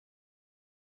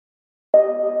Good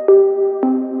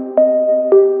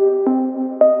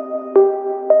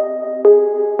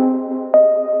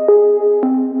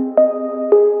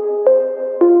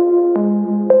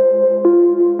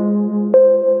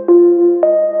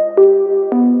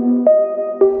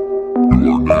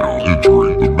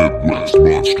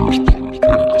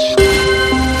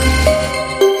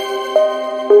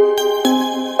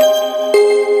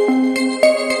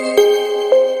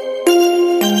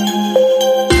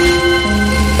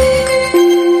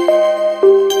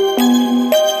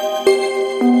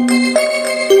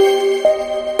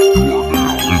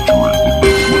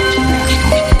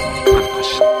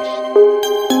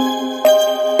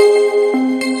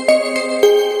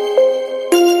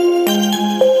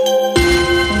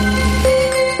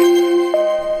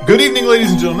evening,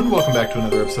 ladies and gentlemen. Welcome back to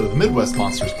another episode of the Midwest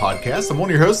Monsters Podcast. I'm one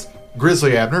of your hosts,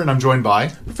 Grizzly Abner, and I'm joined by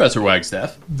Professor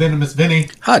Wagstaff, Venomous Vinny,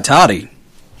 Hi, Toddy.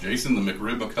 Jason the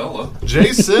McRib McCullough.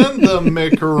 Jason the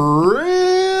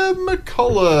McRib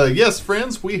McCullough. Yes,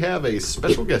 friends, we have a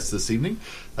special guest this evening.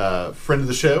 Friend of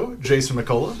the show, Jason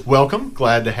McCullough. Welcome.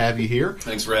 Glad to have you here.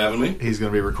 Thanks for having me. He's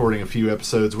going to be recording a few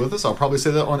episodes with us. I'll probably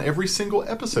say that on every single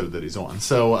episode that he's on.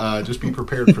 So just be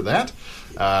prepared for that.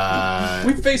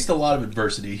 we've faced a lot of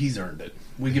adversity. He's earned it.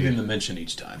 We give him the mention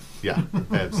each time. Yeah,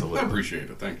 absolutely. I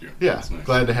appreciate it. Thank you. Yeah, That's nice.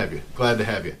 glad to have you. Glad to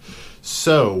have you.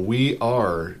 So we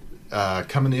are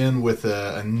coming in with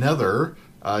another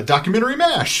documentary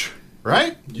mash,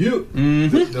 right? Did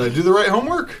I do the right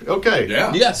homework? Okay.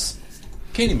 Yeah. Yes.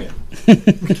 Candyman.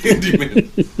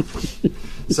 Candyman.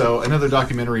 So another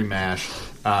documentary mash.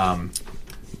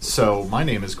 So my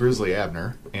name is Grizzly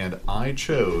Abner, and I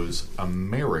chose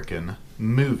American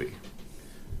Movie.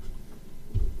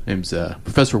 Name's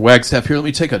Professor Wagstaff here. Let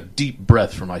me take a deep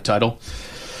breath for my title.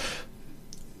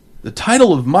 The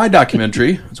title of my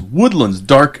documentary is Woodlands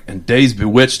Dark and Days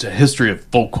Bewitched, A History of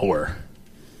Folk Horror.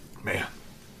 Man.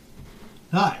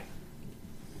 Hi,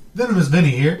 Venomous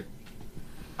Vinny here.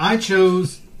 I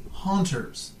chose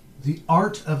Haunters, The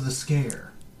Art of the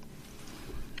Scare.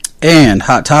 And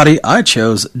Hot Toddy, I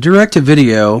chose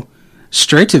direct-to-video,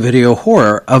 straight-to-video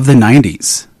horror of the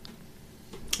 90s.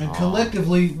 And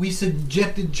collectively, we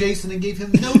subjected Jason and gave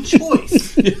him no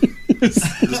choice.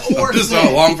 Or Just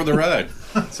say. along for the ride.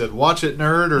 Said, watch it,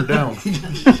 nerd, or don't.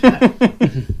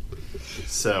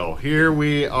 So here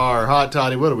we are. Hot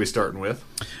Toddy, what are we starting with?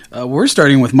 We're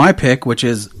starting with my pick, which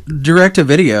is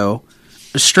direct-to-video,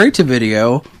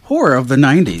 straight-to-video horror of the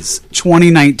 90s,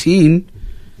 2019,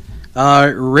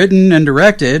 written and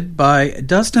directed by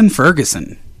Dustin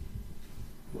Ferguson.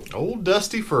 Old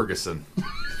Dusty Ferguson.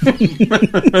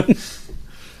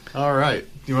 All right.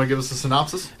 You want to give us a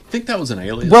synopsis? I think that was an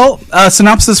alias. Well,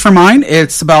 synopsis for mine,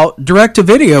 it's about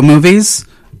direct-to-video movies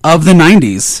of the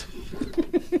 90s.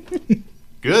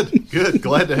 Good, good.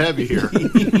 Glad to have you here.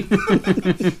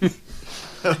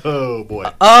 Oh, boy.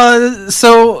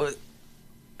 So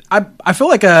I feel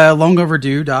like a long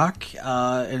overdue doc.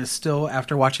 It is still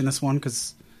after watching this one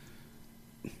because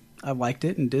I liked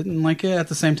it and didn't like it at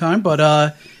the same time.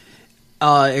 But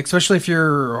especially if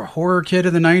you're a horror kid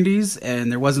of the 90s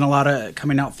and there wasn't a lot of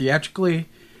coming out theatrically,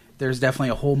 there's definitely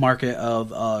a whole market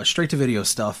of straight-to-video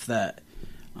stuff that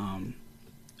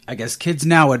I guess kids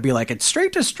now would be like, it's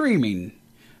straight to streaming.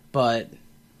 But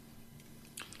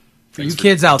for you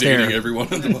kids out there, Dating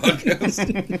everyone on the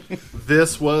podcast.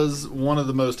 This was one of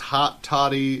the most hot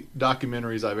toddy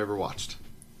documentaries I've ever watched.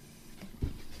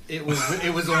 It was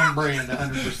on brand,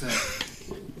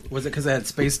 100%. was it because it had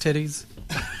space titties?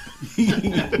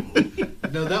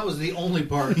 No, that was the only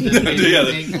part that made Yeah,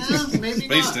 me think, maybe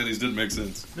Space not. titties didn't make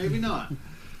sense. Maybe not.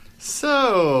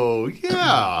 So,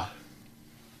 yeah.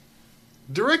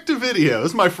 Direct to video.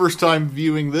 This is my first time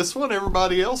viewing this one.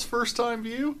 Everybody else first time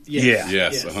view? Yeah.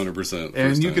 Yes, 100%.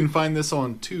 And you can find this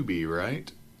on Tubi,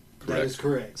 right? That is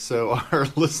correct. So our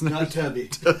listeners... Not Tubby.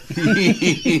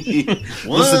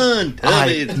 Listen,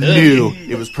 I knew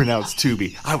it was pronounced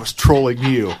Tubi. I was trolling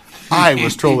you. I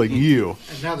was trolling you.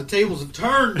 And now the tables have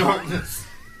turned, darkness.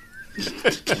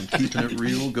 When keeping it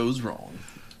real goes wrong.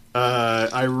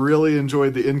 I really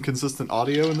enjoyed the inconsistent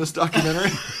audio in this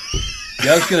documentary.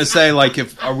 Yeah, I was going to say, like,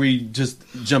 are we just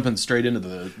jumping straight into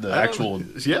the actual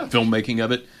filmmaking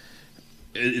of it?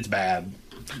 It's bad.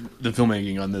 The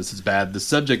filmmaking on this is bad. The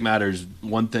subject matter is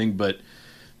one thing, but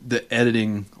the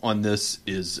editing on this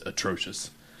is atrocious.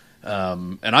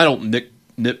 And I don't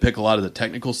nitpick a lot of the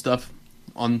technical stuff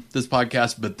on this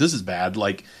podcast, but this is bad.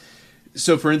 Like,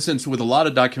 so for instance, with a lot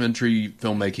of documentary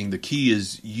filmmaking, the key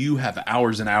is you have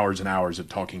hours and hours and hours of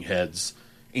talking heads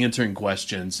answering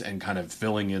questions and kind of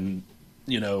filling in,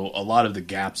 a lot of the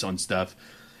gaps on stuff.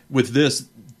 With this,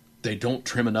 they don't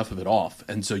trim enough of it off,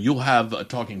 and so you'll have a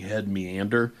talking head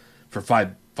meander for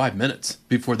five minutes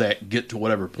before they get to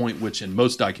whatever point, which in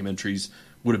most documentaries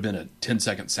would have been a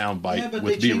 10-second soundbite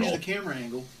with B-roll. Changed the camera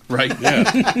angle. Right. Yeah.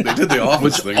 They did the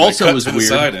Office thing. Also was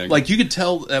weird. Like, you could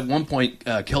tell at one point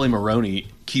Kelly Maroney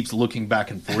keeps looking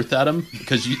back and forth at him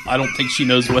because I don't think she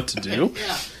knows what to do.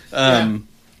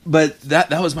 But that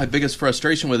was my biggest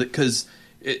frustration with it, because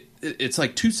it's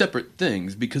like two separate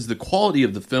things, because the quality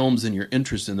of the films and your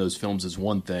interest in those films is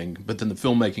one thing, but then the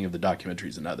filmmaking of the documentary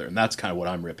is another, and that's kind of what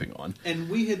I'm ripping on.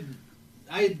 And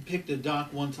I had picked a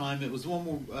doc one time. It was one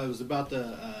where it was about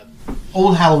the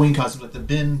old Halloween costumes, like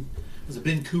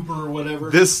Ben Cooper or whatever.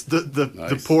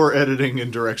 The poor editing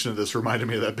and direction of this reminded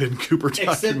me of that Ben Cooper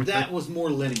documentary. Except that was more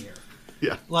linear.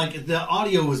 Yeah. Like, the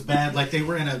audio was bad. Like, they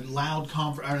were in a loud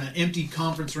or an empty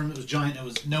conference room. It was giant. It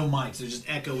was no mics. It was just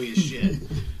echoey as shit.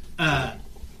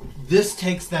 This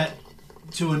takes that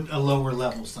to a lower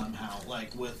level somehow,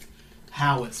 like, with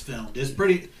how it's filmed. It's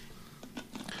pretty...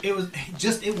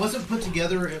 It wasn't put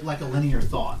together like a linear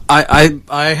thought.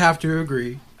 I have to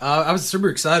agree. I was super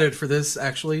excited for this,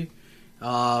 actually.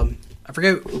 I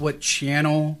forget what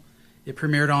channel it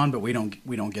premiered on, but we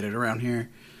don't get it around here.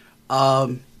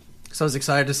 So I was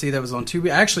excited to see that it was on Tubi.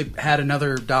 I actually had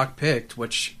another doc picked,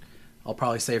 which I'll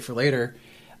probably save for later.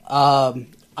 I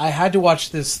had to watch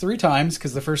this 3 times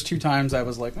because the first 2 times I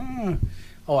was like, I'll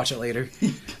watch it later.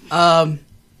 And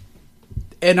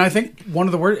I think one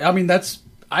of the words, I mean,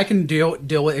 I can deal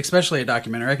with, especially a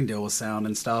documentary, I can deal with sound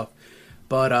and stuff.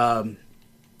 But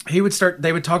they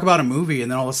would talk about a movie,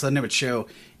 and then all of a sudden it would show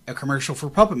a commercial for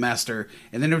Puppet Master,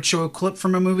 and then it would show a clip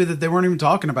from a movie that they weren't even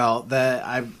talking about.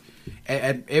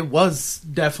 It was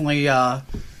definitely. I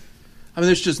mean,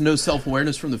 there's just no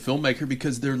self-awareness from the filmmaker,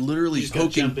 because they're literally poking.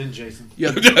 Jump in, Jason.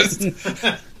 Yeah,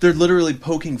 they're literally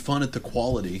poking fun at the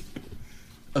quality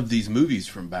of these movies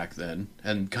from back then,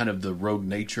 and kind of the rogue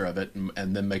nature of it,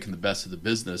 and then making the best of the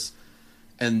business.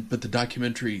 But the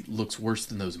documentary looks worse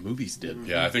than those movies did.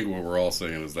 Yeah, I think what we're all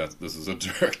saying is that this is a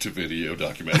direct-to-video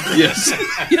documentary. Yes.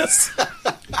 Yes.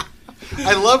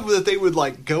 I love that they would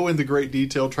like go into great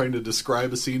detail trying to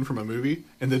describe a scene from a movie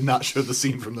and then not show the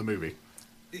scene from the movie.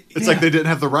 It's like they didn't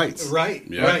have the rights. Right,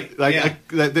 yeah. right. Like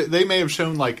they may have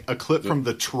shown like a clip from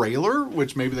the trailer,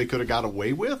 which maybe they could have got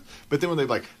away with. But then when they're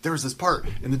like, there was this part,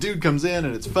 and the dude comes in,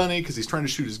 and it's funny because he's trying to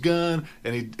shoot his gun,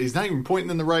 and he's not even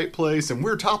pointing in the right place, and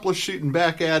we're topless shooting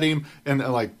back at him, and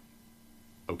I'm like,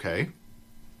 okay,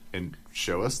 and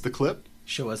show us the clip.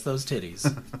 Show us those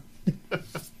titties.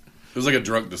 It was like a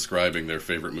drunk describing their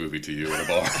favorite movie to you at a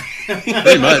bar.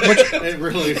 Pretty much. It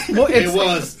really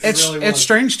was. It's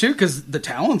strange too, because the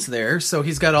talent's there, so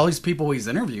he's got all these people he's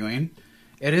interviewing.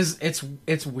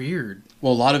 It's weird.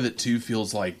 Well, a lot of it too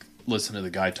feels like listening to the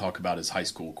guy talk about his high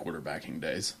school quarterbacking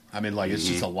days. I mean, like, it's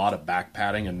just a lot of back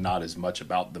patting and not as much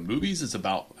about the movies as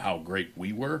about how great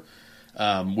we were,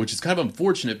 which is kind of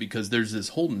unfortunate, because there's this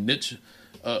whole niche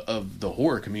of the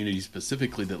horror community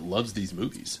specifically that loves these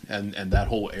movies, and that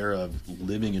whole era of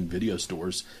living in video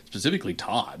stores, specifically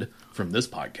Todd from this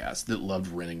podcast, that loved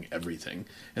renting everything.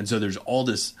 And so there's all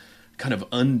this kind of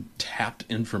untapped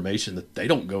information that they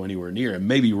don't go anywhere near, and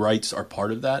maybe rights are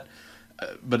part of that,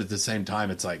 but at the same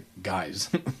time it's like, guys,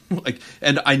 like,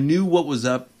 and I knew what was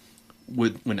up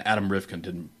with when Adam Rifkin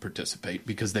didn't participate,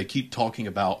 because they keep talking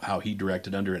about how he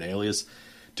directed under an alias.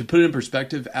 To put it in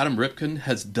perspective, Adam Ripken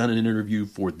has done an interview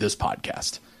for this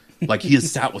podcast. Like, he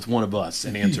has sat with one of us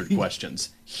and answered questions.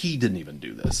 He didn't even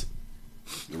do this.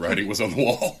 The writing was on the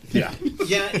wall. Yeah.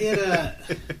 Yeah,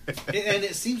 and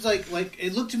it seems like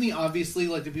it looked to me, obviously,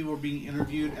 like the people were being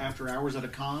interviewed after hours at a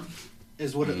con,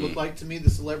 is what it looked like to me, the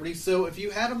celebrities. So if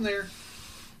you had them there,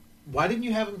 why didn't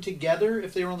you have them together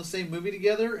if they were on the same movie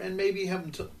together, and maybe have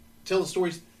them tell the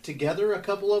stories together, a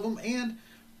couple of them? And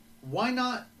why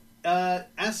not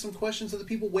ask some questions of the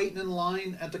people waiting in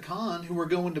line at the con who were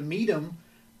going to meet them,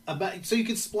 about, so you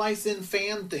could splice in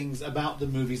fan things about the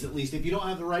movies, at least, if you don't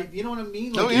have the right, you know what I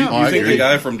mean? Like, You think the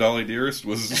guy from Dolly Dearest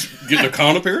was getting a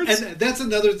con appearance? And that's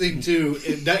another thing too.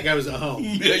 That guy was at home.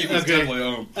 Yeah, he was definitely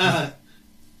home.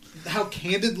 How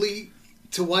candidly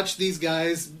to watch these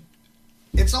guys,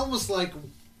 it's almost like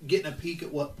getting a peek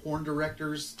at what porn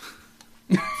directors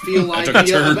feel like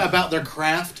about their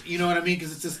craft. You know what I mean?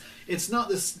 Because it's just, it's not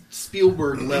this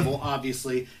Spielberg level,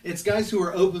 obviously. It's guys who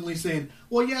are openly saying,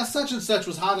 well, yeah, such and such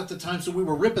was hot at the time, so we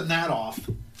were ripping that off.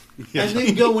 Yeah. And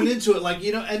then going into it, like,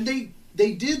 you know, and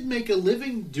they did make a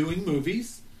living doing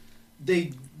movies.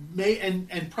 They may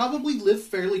and probably lived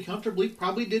fairly comfortably,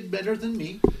 probably did better than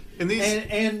me.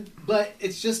 But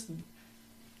it's just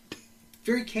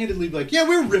very candidly like, yeah,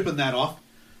 we were ripping that off.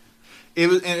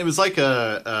 It was like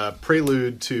a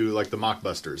prelude to like the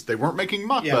Mockbusters. They weren't making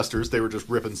Mockbusters; they were just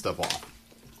ripping stuff off.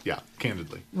 Yeah,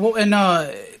 candidly. Well, and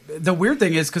the weird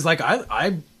thing is because like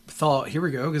I thought, here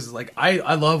we go, because like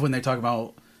I love when they talk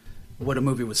about what a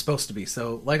movie was supposed to be.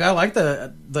 So like I like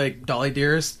the like Dolly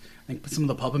Dearest, I think some of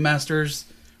the Puppet Masters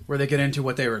where they get into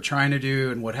what they were trying to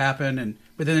do and what happened,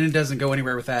 but then it doesn't go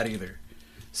anywhere with that either.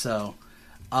 So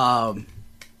I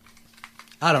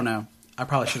don't know. I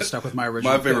probably should have stuck with my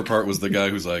original. My favorite part was the guy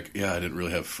who's like, "Yeah, I didn't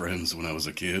really have friends when I was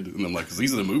a kid," and I'm like, "Because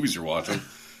these are the movies you're watching."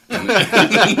 And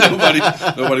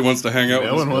nobody wants to hang out.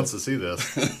 No one wants to see this.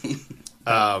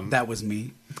 That was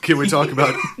me. Can we talk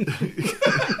about?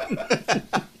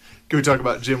 Can we talk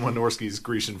about Jim Wynorski's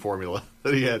Grecian formula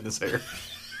that he had in his hair?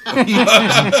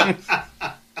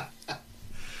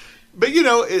 But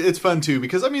it's fun too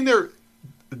because I mean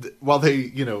while they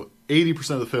 80%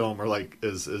 of the film are like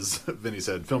as Vinny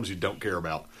said, films you don't care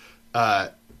about.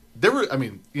 There were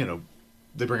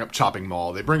they bring up Chopping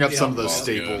Mall, they bring up some of those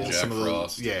staples, Jack some of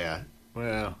Frost. Yeah.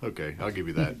 Well, okay, I'll give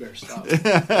you that. Better stop.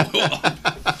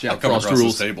 Jack Frost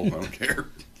rules. The table, I don't care.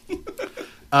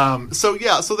 So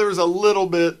there was a little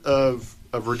bit of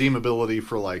redeemability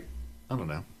for like I don't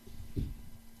know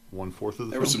 1/4 of the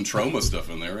There film. was some trauma stuff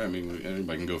in there. I mean,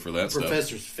 anybody can go for that stuff.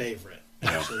 Professor's favorite,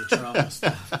 actually, trauma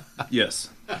stuff. Yes.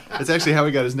 It's actually how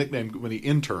he got his nickname when he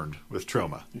interned with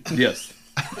Troma. Yes.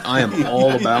 I am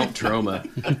all about trauma.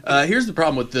 Here's the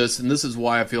problem with this, and this is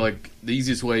why I feel like the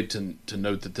easiest way to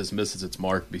note that this misses its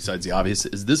mark, besides the obvious,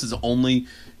 is this is only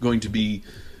going to be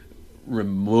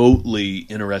remotely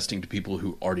interesting to people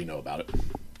who already know about it.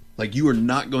 Like, you are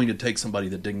not going to take somebody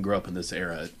that didn't grow up in this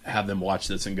era, have them watch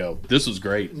this and go, this was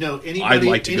great. No, I'd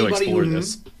like to go explore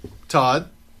this. Todd,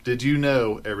 did you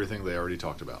know everything they already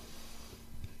talked about?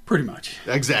 Pretty much.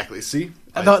 Exactly. See?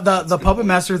 The Puppet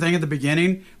Master thing at the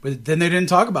beginning, but then they didn't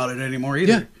talk about it anymore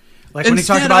either. Yeah. Like when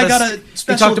Instead, he talked about I got a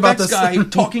special effects guy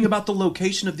talking about the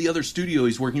location of the other studio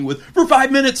he's working with for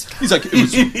 5 minutes. He's like,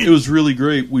 it was really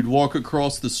great. We'd walk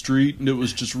across the street, and it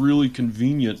was just really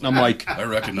convenient. And I'm like, I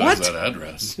recognize what? that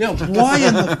address. Yeah, why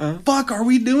in the fuck are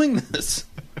we doing this?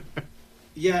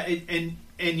 Yeah, and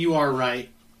you are right.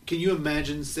 Can you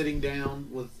imagine sitting down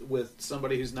with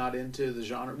somebody who's not into the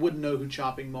genre, wouldn't know who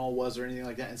Chopping Mall was or anything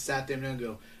like that, and sat them down and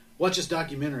go, watch this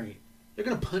documentary? They're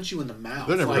going to punch you in the mouth.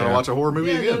 They're never going to watch a horror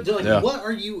movie again. They're like, what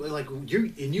are you, like,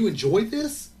 you enjoyed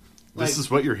this? Like, this is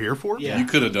what you're here for? Yeah. You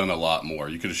could have done a lot more.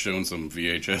 You could have shown some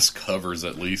VHS covers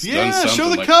at least. Yeah, done something show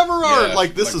the like, cover art. Yeah,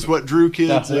 like, this like is what drew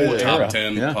kids in. Top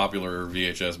 10 popular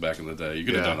VHS back in the day. You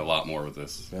could have done a lot more with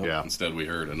this. Yeah. Instead, we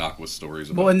heard innocuous stories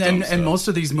about and most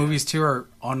of these movies, too, are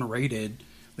unrated.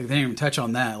 Like, they didn't even touch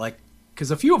on that. Like, because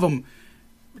a few of them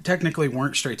technically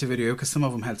weren't straight to video because some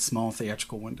of them had small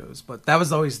theatrical windows. But that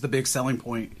was always the big selling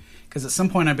point. Because at some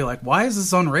point I'd be like, why is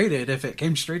this unrated if it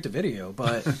came straight to video?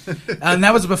 But and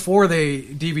that was before the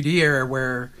DVD era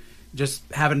where just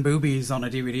having boobies on a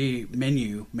DVD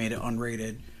menu made it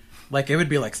unrated. Like, it would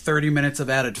be like 30 minutes of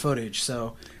added footage.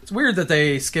 So it's weird that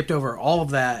they skipped over all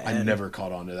of that. I never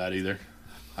caught on to that either.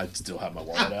 I'd still have my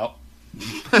wallet out.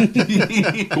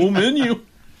 Cool menu.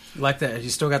 Like that. You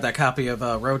still got that copy of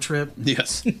Road Trip?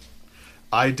 Yes.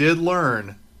 I did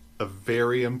learn a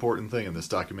very important thing in this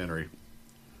documentary.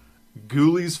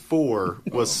 Ghoulies 4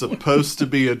 was supposed to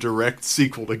be a direct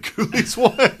sequel to Ghoulies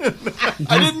 1.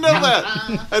 I didn't know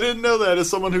that. I didn't know that as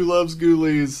someone who loves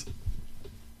Ghoulies.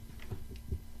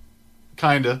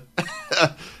 Kinda.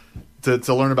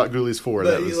 to learn about Ghoulies 4.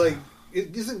 But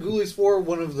isn't Ghoulies 4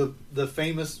 one of the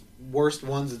famous worst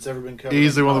ones that's ever been covered?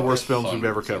 Easily one of the worst films we've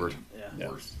ever covered.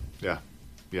 Yeah.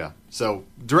 Yeah. So,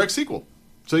 direct sequel.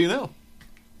 So you know.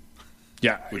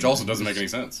 Yeah. Which also doesn't make any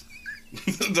sense.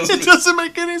 It doesn't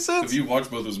make any sense. If you watch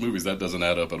both those movies, that doesn't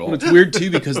add up at all. Well, it's weird, too,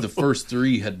 because the first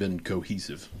 3 had been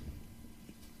cohesive.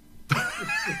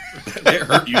 It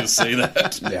hurt you to say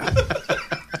that. Yeah.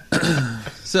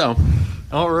 So.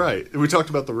 All right. We talked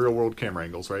about the real world camera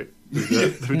angles, right? We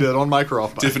did on mic or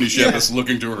off mic. Tiffany Shepis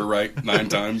looking to her right 9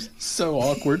 times. So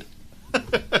awkward.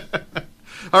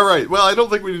 All right. Well, I don't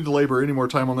think we need to labor any more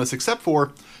time on this, except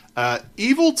for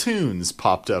Evil Tunes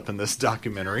popped up in this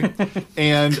documentary,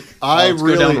 and let's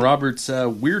go down Robert's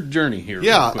weird journey here.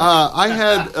 Yeah, I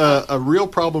had a real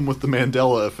problem with the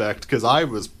Mandela effect because I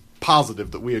was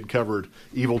positive that we had covered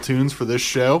Evil Tunes for this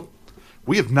show.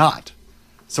 We have not,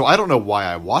 so I don't know why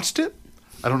I watched it.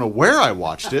 I don't know where I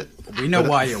watched it. We know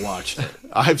why you watched it.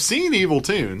 I've seen Evil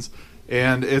Tunes.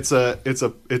 And it's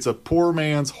a poor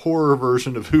man's horror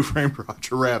version of Who Framed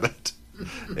Roger Rabbit,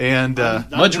 and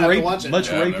much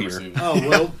rapier. Oh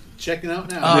well, checking out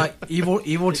now.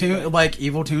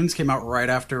 Evil Toons came out right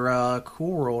after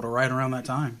Cool World, or right around that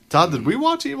time. Todd, did we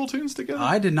watch Evil Toons together?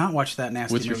 I did not watch that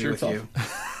nasty With your movie with shirt you.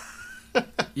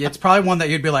 Yeah, it's probably one that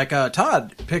you'd be like,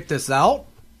 Todd, pick this out.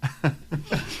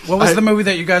 What was the movie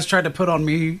that you guys tried to put on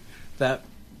me? That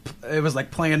it was like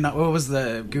playing. What was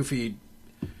the goofy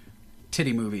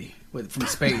titty movie from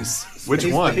space? Which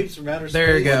one?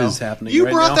 There you go. What is happening? You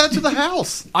right brought now? that to the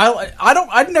house.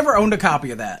 I'd never owned a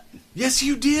copy of that. Yes,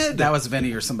 you did. That was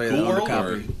Vinny or somebody that Cool owned a World, copy.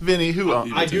 or- Vinny. Who?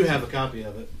 I do have a copy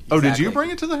of it. Oh, did Exactly. you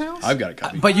bring it to the house? I've got a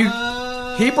copy. But he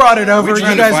brought it over. We're You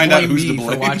trying to guys find out blame who's me to for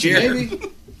blame watching here. it. Maybe.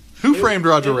 Who framed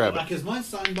Roger Rabbit? Because mine's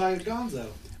signed by Gonzo.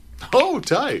 Oh,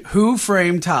 tight. Who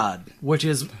Framed Todd? Which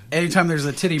is anytime there's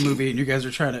a titty movie and you guys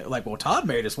are trying to well, Todd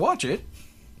made us watch it.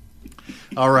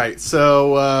 All right,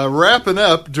 so wrapping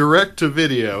up direct to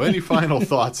video. Any final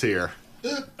thoughts here?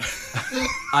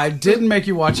 I didn't make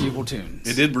you watch Evil Toons.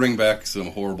 It did bring back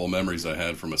some horrible memories I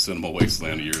had from a Cinema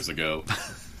Wasteland years ago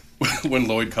when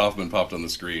Lloyd Kaufman popped on the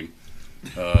screen.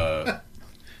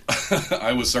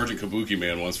 I was Sergeant Kabuki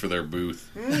Man once for their booth,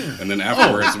 and then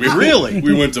afterwards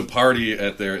we went to party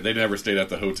at their. They never stayed at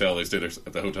the hotel. They stayed at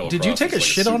the hotel. Did you across. take a It's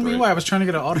like shit on Super me 8. while I was trying to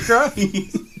get an autograph?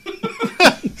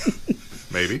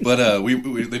 Maybe. But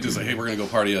they just like, hey, we're gonna go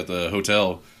party at the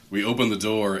hotel. We open the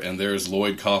door and there's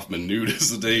Lloyd Kaufman, nude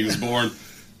as the day he was born,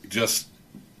 just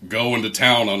going to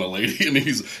town on a lady, and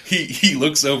he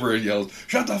looks over and yells,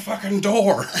 "Shut the fucking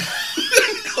door!"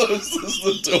 Closes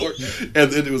the door,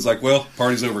 and then it was like, well,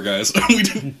 party's over, guys. We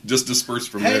just dispersed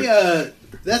from Hey, there.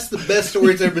 that's the best story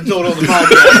that's ever been told on the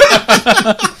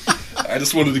podcast. I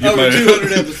just wanted to get Over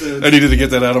 200 episodes. I needed to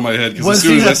get that out of my head because Was as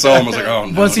soon he- as I saw him, I was like, "Oh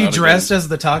no!" Was he not dressed again. as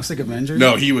the Toxic Avenger?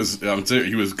 No, he was.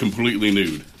 He was completely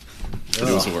nude. It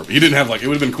was horrible. He didn't have like. It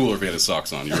would have been cooler if he had his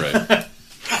socks on. You're right.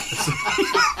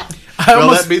 I Well,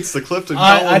 almost, that beats the Clifton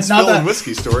I- Collins not spilling that-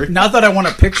 whiskey story. not that I want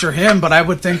to picture him, but I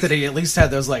would think that he at least had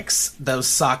those those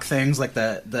sock things like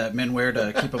that men wear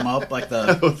to keep them up, like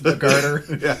the garter.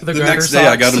 Yeah. The The garter next day,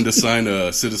 I got socks. him to sign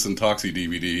a Citizen Toxie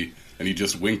DVD, and he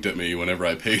just winked at me whenever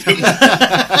I paid him.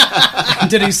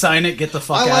 Did he sign it? Get the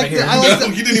fuck I out like of here! that. I like No,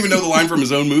 he didn't even know the line from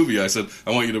his own movie. I said,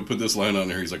 "I want you to put this line on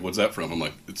there." He's like, "What's that from?" I'm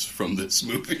like, "It's from this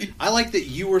movie." I like that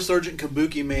you were Sergeant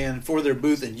Kabuki Man for their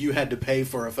booth and you had to pay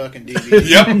for a fucking DVD.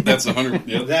 Yep, that's 100.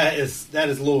 Yep. That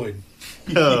is Lloyd.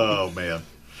 Oh man!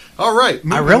 All right, I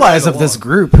moving realize right of this along.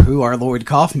 group who our Lloyd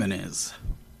Kaufman is.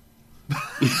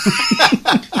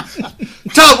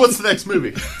 Todd, what's the next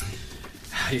movie?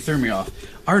 You threw me off.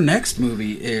 Our next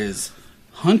movie is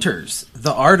Hunters: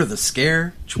 The Art of the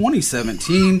Scare,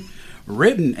 2017,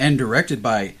 written and directed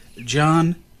by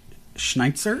John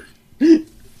Schneitzer.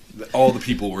 All the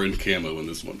people were in camo in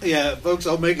this one. Yeah, folks,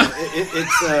 I'll make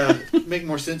it's make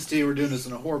more sense to you. We're doing this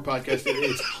in a horror podcast.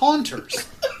 It's Haunters.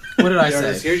 What did I You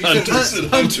already say? scared? You said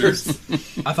Hunters.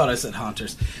 I thought I said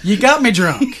Hunters. You got me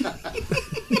drunk.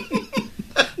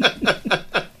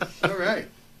 All right.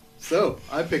 So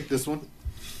I picked this one.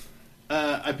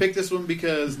 I picked this one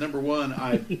because number one,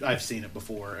 I've seen it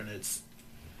before, and it's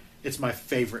my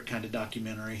favorite kind of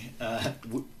documentary.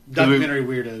 Documentary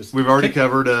weirdos. We've already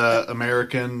covered the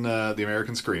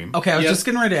American Scream. Okay, I was Yep. just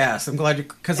getting ready to ask. I'm glad you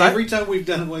because Every time we've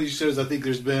done one of these shows, I think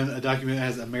there's been a documentary that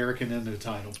has American in the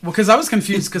title. I was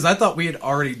confused because I thought we had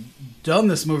already done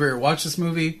this movie or watched this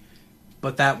movie,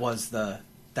 but that was the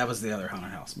other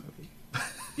haunted house movie.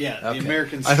 Yeah, Okay. the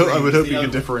American. I would Scream is hope the you other could one.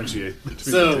 differentiate between the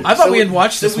So two. I thought we had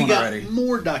watched this we one got already.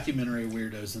 More documentary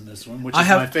weirdos in this one, which I is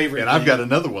have- my favorite. And I've thing. got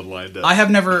another one lined up.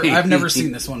 I've never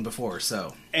seen this one before,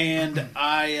 so And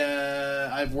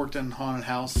I've worked in haunted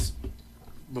house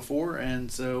before, and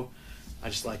so I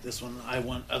just like this one. I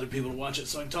want other people to watch it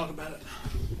so I can talk about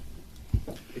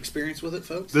it. Experience with it,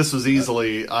 folks. This was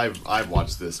easily I've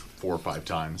watched this 4 or 5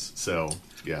 times. So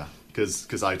yeah,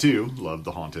 because I too love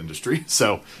the haunt industry.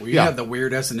 So we yeah, have the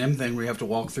weird S&M thing we have to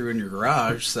walk through in your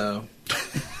garage, so you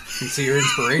can see your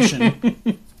inspiration.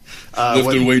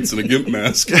 Lifting weights in a gimp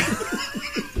mask.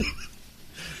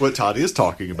 what Toddy is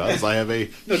talking about is I have a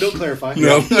No, don't clarify.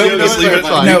 No, Don't just leave it. clarify.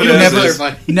 Fine. No, You can never,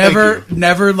 clarify.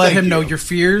 never let Thank him know you. your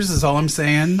fears. Is all I'm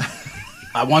saying.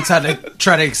 I once had to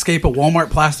try to escape a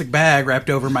Walmart plastic bag wrapped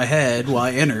over my head while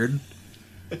I entered.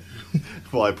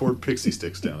 well, I poured pixie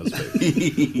sticks down his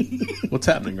face. What's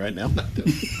happening right now?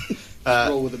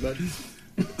 Roll with it, bud.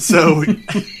 So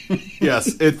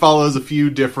yes, it follows a few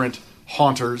different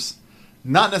haunters.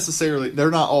 Not necessarily,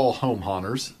 they're not all home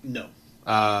haunters. No.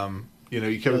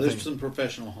 You cover There's things. some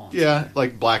professional haunts. Yeah,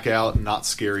 like Blackout and Not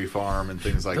Scary Farm and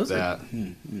things like Those are-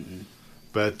 that.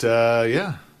 But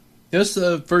yeah, It was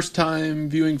the first time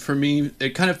viewing for me.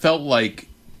 It kind of felt like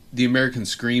the American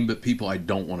Scream, but people I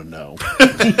don't want to know.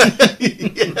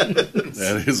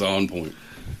 That is on point.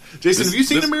 Jason, have you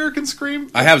seen American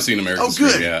Scream? I have seen American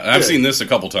Scream. Good. Yeah, I've seen this a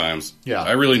couple times. Yeah,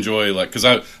 I really enjoy because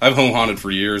I've home haunted for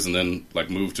years, and then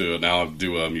moved to now I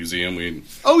do a museum. We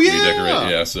decorate.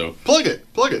 Yeah, so plug it.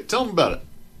 Tell them about it.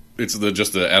 It's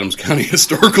just the Adams County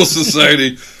Historical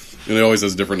Society. And it always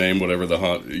has a different name, whatever the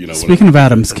haunt. Speaking of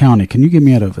Adams County, can you get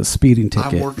me out of a speeding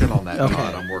ticket? I'm working on that, okay.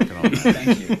 Todd. I'm working on that.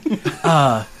 Thank you.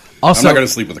 Also, I'm not going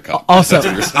to sleep with a cop. Also,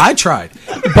 I tried,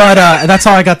 but that's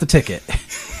how I got the ticket.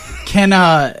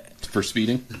 For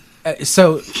speeding?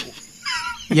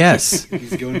 Yes.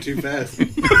 He's going too fast.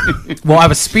 Well, I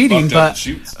was speeding, but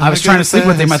I was trying to sleep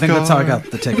with him. I think that's how I got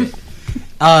the ticket.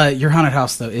 Your haunted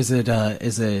house, though, is it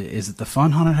the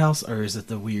fun haunted house or is it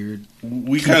the weird?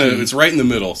 It's right in the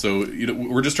middle. So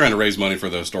we're just trying to raise money for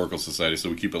the historical society, so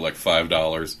we keep it like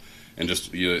 $5, and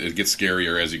just it gets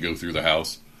scarier as you go through the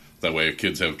house. That way,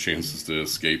 kids have chances to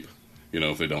escape.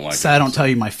 If they don't like it. So I don't tell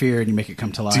you my fear and you make it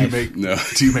come to life.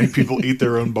 Do you make people eat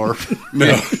their own barf?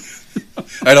 No.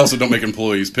 I also don't make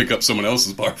employees pick up someone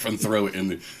else's barf and throw it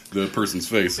in the person's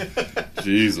face.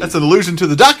 Jesus. That's an allusion to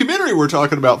the documentary we're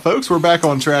talking about, folks. We're back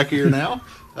on track here now.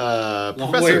 Long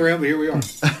way around, but here we are.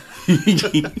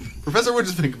 Professor, what'd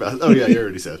you think about it? Oh, yeah, you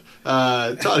already said.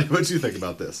 Toddy, what'd you think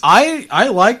about this? I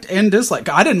liked and disliked.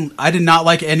 I did not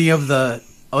like any of the...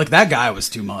 Like, that guy was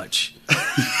too much.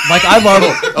 Like, I love...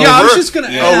 I was just going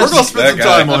to ask. We're going to spend some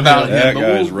time on about him. That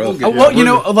guy's rough.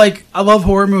 I love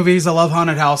horror movies. I love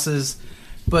haunted houses.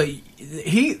 But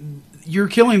you're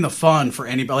killing the fun for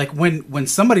anybody. Like, when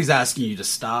somebody's asking you to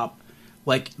stop,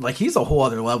 like he's a whole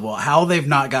other level. How they've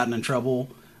not gotten in trouble,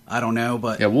 I don't know.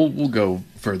 But yeah, we'll go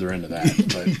further into that.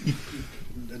 But...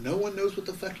 No one knows what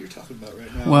the fuck you're talking about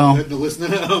right now. Well,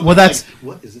 that's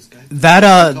what is this guy?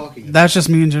 That's just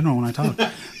me in general when I talk.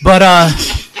 But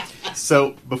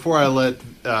so before I let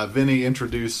Vinny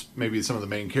introduce maybe some of the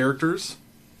main characters,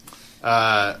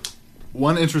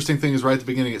 one interesting thing is right at the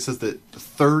beginning. It says that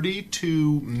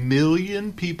 32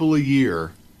 million people a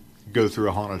year go through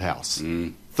a haunted house.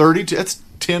 32. That's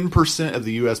 10% of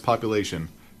the U.S. population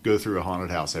go through a haunted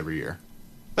house every year.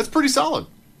 That's pretty solid.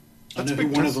 I know who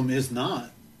one of them is not.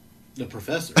 The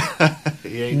professor.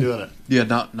 He ain't doing it. Yeah,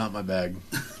 not my bag.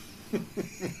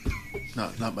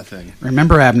 not my thing.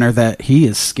 Remember, Abner, that he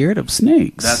is scared of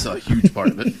snakes. That's a huge part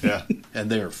of it. Yeah. And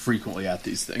they are frequently at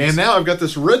these things. And now I've got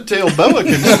this red-tailed boa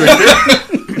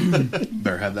constrictor.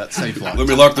 Better have that safe locked. Let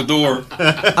me lock the door.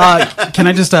 Can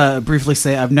I just briefly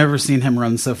say I've never seen him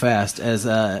run so fast as...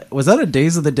 was that a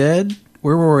Days of the Dead?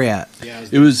 Where were we at? Yeah,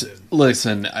 it was.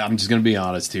 Listen, I'm just going to be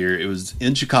honest here. It was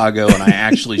in Chicago, and I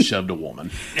actually shoved a woman.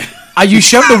 You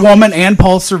shoved a woman and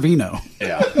Paul Sorvino.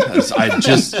 Yeah, I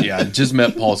just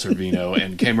met Paul Sorvino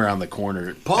and came around the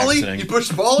corner. Paulie, you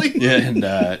pushed Paulie? Yeah,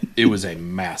 and it was a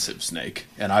massive snake,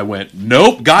 and I went,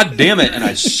 nope, god damn it, and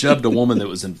I shoved a woman that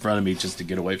was in front of me just to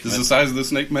get away from it. Does the size of the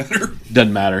snake matter?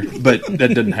 Doesn't matter, but that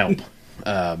didn't help.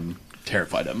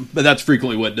 Terrified him, but that's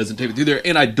frequently what doesn't take me through there,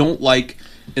 and I don't like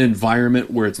an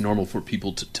environment where it's normal for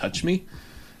people to touch me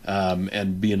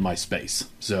and be in my space.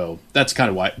 So that's kind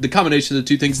of why the combination of the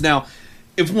two things. Now,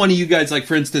 if one of you guys, like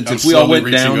for instance, if we all went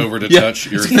down over to touch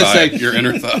your thigh, your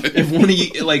inner thigh, if one of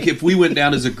you, like if we went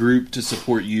down as a group to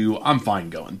support you, I'm fine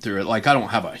going through it. Like I don't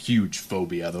have a huge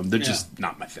phobia of them; they're just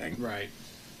not my thing. Right.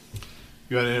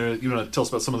 You want to tell us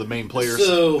about some of the main players?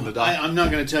 So in the doc? I'm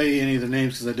not going to tell you any of the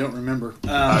names because I don't remember.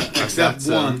 Except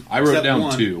one. I wrote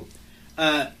down two.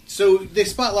 So they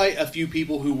spotlight a few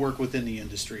people who work within the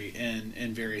industry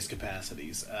in various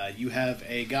capacities. You have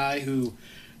a guy who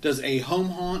does a home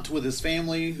haunt with his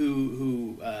family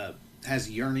who has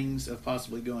yearnings of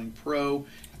possibly going pro.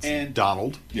 And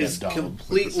Donald. His Donald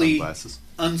completely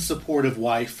unsupportive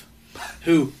wife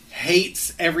who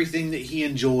hates everything that he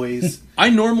enjoys. I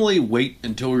normally wait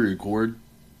until we record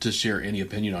to share any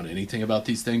opinion on anything about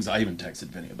these things. I even texted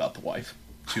Vinny about the wife.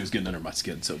 She was getting under my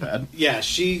skin so bad. Yeah,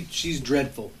 she's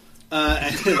dreadful.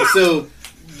 So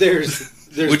there's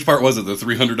which part was it? The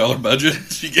 $300 budget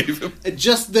she gave him?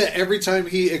 Just that every time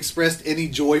he expressed any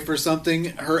joy for something,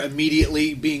 her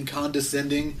immediately being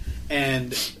condescending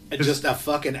and just a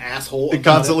fucking asshole. And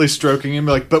constantly stroking him,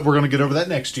 like, but we're going to get over that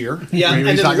next year. Yeah, and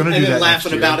he's not going to do that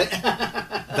laughing about it.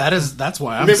 That's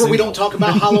why I'm Remember, single. we don't talk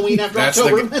about Halloween after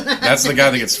October. That's the guy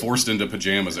that gets forced into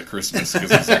pajamas at Christmas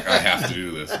because he's like, I have to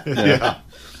do this. Yeah.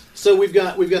 So we've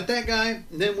got that guy.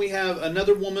 And then we have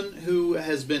another woman who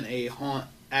has been a haunt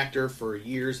actor for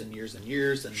years and years and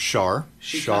years. And Shar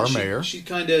Mayer. She's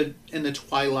kind of in the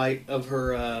twilight of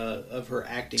her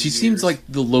acting. She years. seems like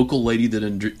the local lady that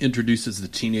introduces the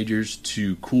teenagers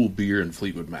to cool beer and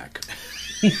Fleetwood Mac.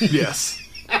 Yes.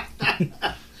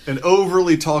 An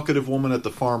overly talkative woman at the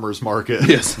farmer's market.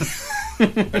 Yes. I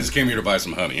just came here to buy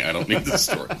some honey. I don't need this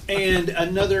story. And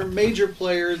another major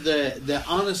player that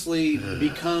honestly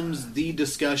becomes the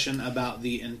discussion about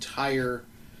the entire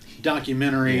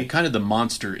documentary. Yeah, kind of the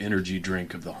Monster energy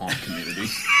drink of the haunt community.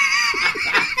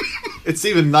 It's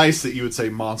even nice that you would say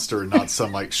Monster and not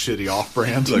some like shitty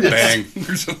off-brand. Like Bang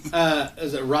or something.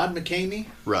 Is it Rod McKamey?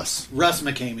 Russ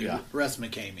McKamey. Yeah. Russ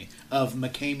McKamey of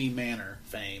McKamey Manor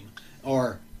fame,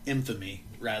 or infamy,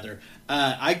 rather.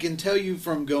 I can tell you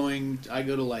from I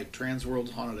go to like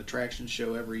Transworld's Haunted Attraction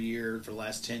show every year for the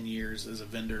last 10 years as a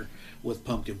vendor with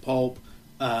Pumpkin Pulp.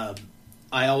 I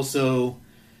also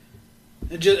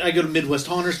I go to Midwest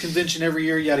Haunters Convention every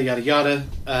year, yada, yada,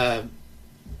 yada.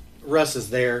 Russ is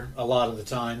there a lot of the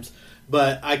times.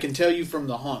 But I can tell you from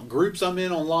the haunt groups I'm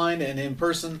in online and in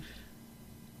person,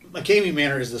 McKamey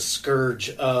Manor is the scourge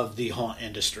of the haunt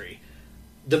industry.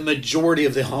 The majority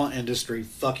of the haunt industry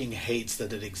fucking hates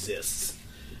that it exists.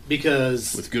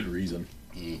 Because... with good reason.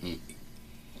 Mm-hmm.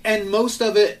 And most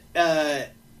of it,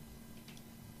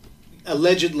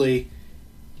 allegedly,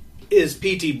 is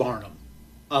P.T. Barnum.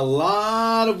 A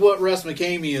lot of what Russ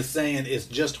McKamey is saying is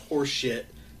just horseshit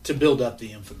to build up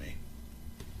the infamy.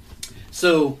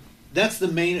 So, that's the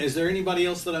main... Is there anybody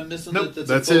else that I'm missing? Nope,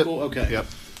 that's it. Okay. Yep.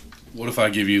 What if I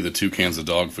give you the 2 cans of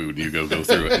dog food and you go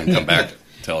through it and come back?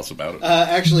 Tell us about it.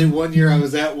 Actually, one year I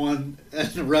was at one,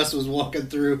 and Russ was walking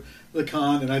through the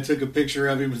con, and I took a picture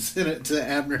of him and sent it to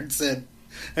Abner and said,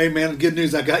 "Hey, man, good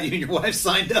news, I got you and your wife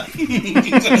signed up."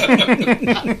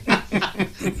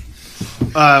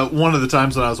 One of the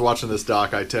times when I was watching this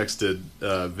doc, I texted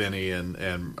Vinny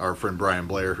and our friend Brian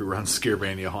Blair, who runs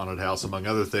Scarevania Haunted House, among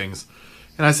other things,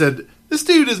 and I said, "This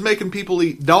dude is making people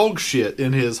eat dog shit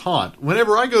in his haunt.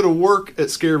 Whenever I go to work at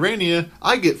Scarevania,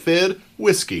 I get fed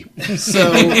whiskey.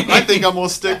 So I think I'm going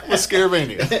to stick with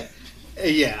Scarevania."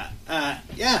 Yeah.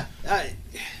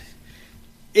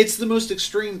 It's the most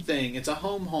extreme thing. It's a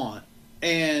home haunt.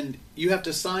 And you have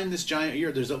to sign this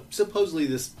giant... There's supposedly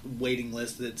this waiting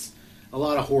list that's a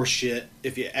lot of horse shit,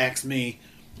 if you ask me.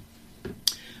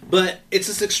 But it's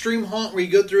this extreme haunt where you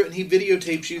go through it and he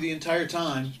videotapes you the entire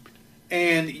time.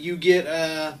 And you get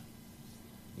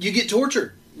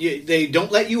tortured. They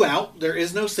don't let you out. There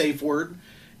is no safe word.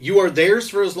 You are theirs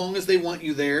for as long as they want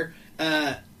you there.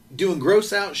 Doing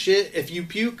gross out shit. If you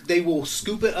puke, they will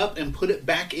scoop it up and put it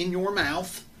back in your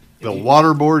mouth. They'll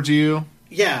waterboard you.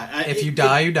 Yeah. If you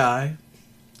die, you die.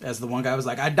 As the one guy was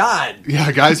like, "I died." Yeah,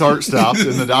 a guy's heart stopped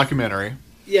in the documentary.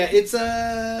 Yeah, it's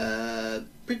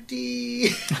pretty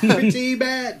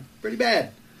bad. Pretty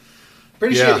bad.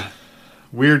 Pretty shitty.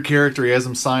 Weird character. He has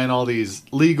him sign all these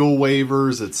legal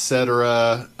waivers,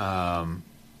 etc.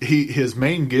 His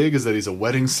main gig is that he's a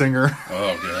wedding singer.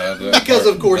 Oh god! Because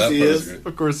of course he is.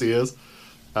 Of course he is.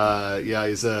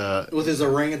 He's with his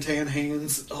orangutan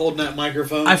hands holding that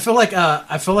microphone. I feel like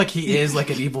he is like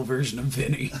an evil version of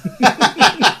Vinny.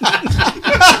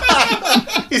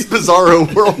 He's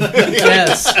Bizarro World.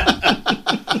 Yes.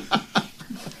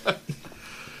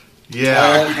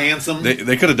 Yeah, handsome.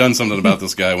 They could have done something about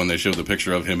this guy when they showed the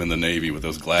picture of him in the Navy with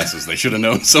those glasses. They should have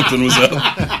known something was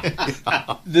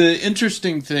up. The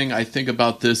interesting thing I think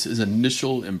about this is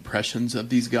initial impressions of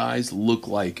these guys look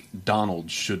like Donald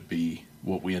should be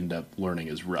what we end up learning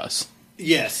is Russ.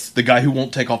 Yes. The guy who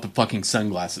won't take off the fucking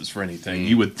sunglasses for anything.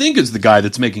 You would think is the guy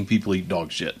that's making people eat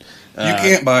dog shit. You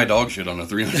can't buy dog shit on a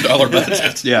 $300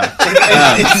 budget. Yeah.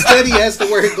 Instead, he has to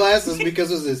wear glasses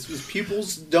because his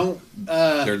pupils don't...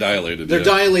 they're dilated. They're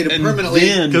dilated And permanently.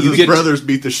 Because his brothers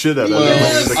beat the shit out of him.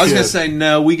 Yes. I was going to say,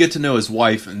 no, we get to know his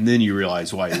wife, and then you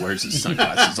realize why he wears his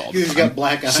sunglasses all the He's time. got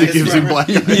black eyes. She gives him black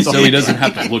eyes. So he doesn't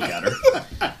have to look at her.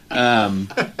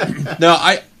 No,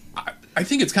 I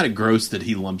think it's kind of gross that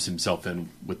he lumps himself in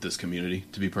with this community,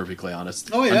 to be perfectly honest.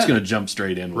 Oh, yeah. I'm just going to jump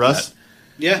straight in with Russ? that.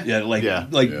 Yeah. Yeah,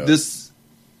 this...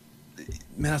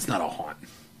 Man, that's not a haunt.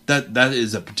 That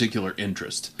is a particular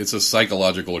interest. It's a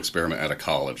psychological experiment at a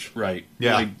college. Right.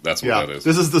 Yeah. Like, That's what that is.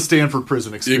 This is the Stanford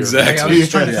prison experiment. Exactly. Like, I was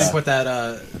just trying to think what that...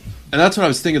 and that's what I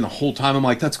was thinking the whole time. I'm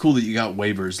like, that's cool that you got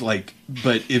waivers. Like,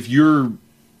 but if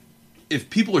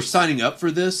people are signing up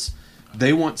for this,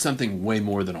 they want something way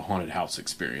more than a haunted house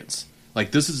experience.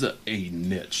 Like, this is a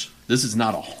niche. This is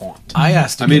not a haunt. I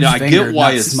asked him. I mean, I get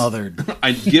why it's smothered.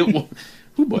 I get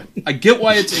I get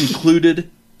why it's included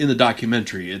in the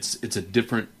documentary. It's a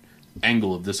different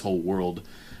angle of this whole world,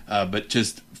 but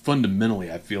just fundamentally,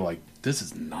 I feel like this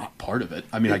is not part of it.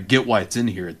 I mean, I get why it's in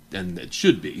here, and it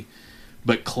should be,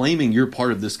 but claiming you're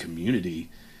part of this community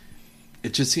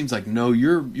it just seems like, no,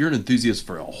 you're an enthusiast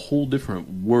for a whole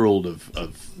different world of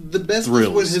the best thrills.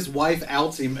 was when his wife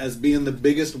outs him as being the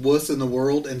biggest wuss in the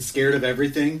world and scared of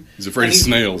everything. He's afraid of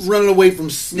snails. Running away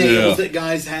from snails that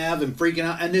guys have and freaking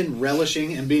out and then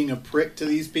relishing and being a prick to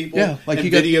these people like and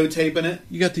you got, videotaping it.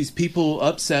 You got these people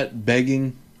upset,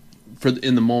 begging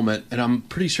in the moment, and I'm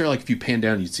pretty sure like if you pan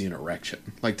down you'd see an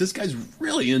erection. Like this guy's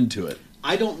really into it.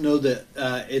 I don't know that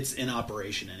it's in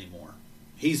operation anymore.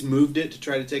 He's moved it to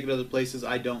try to take it other places.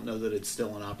 I don't know that it's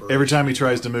still in operation. Every time he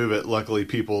tries to move it, luckily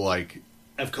people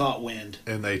have caught wind,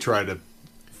 and they try to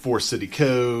force city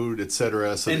code,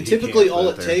 etc. So and typically, all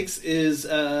it takes is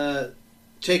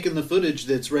taking the footage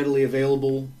that's readily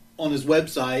available on his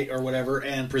website or whatever,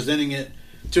 and presenting it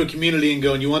to a community and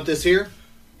going, "You want this here?"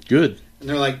 Good. And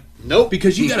they're like, "Nope."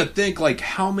 Because you got to think like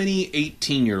how many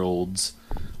 18-year-olds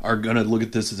are going to look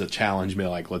at this as a challenge and be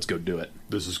like, let's go do it.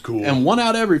 This is cool. And 1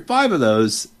 out of every 5 of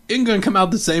those isn't going to come out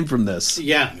the same from this.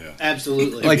 Yeah.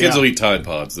 Absolutely. Like kids will eat Tide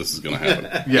Pods, this is going to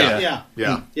happen.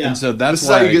 Yeah. And so that's this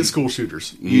why is how you get school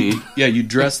shooters. You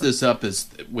dress this up as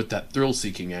with that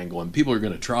thrill-seeking angle, and people are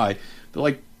going to try. But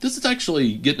like, this is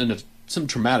actually getting into some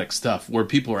traumatic stuff where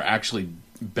people are actually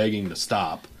begging to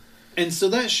stop. And so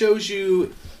that shows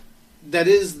you that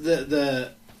is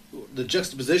the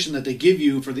juxtaposition that they give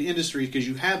you for the industry, because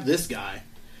you have this guy,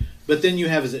 but then you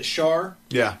have, is it Shar?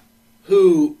 Yeah.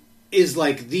 Who is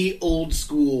like the old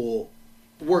school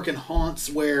working haunts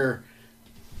where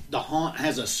the haunt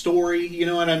has a story, you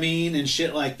know what I mean? And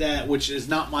shit like that, which is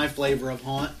not my flavor of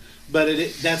haunt, but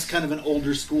that's kind of an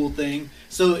older school thing.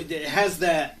 So it has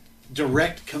that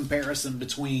direct comparison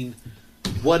between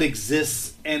what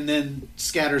exists and then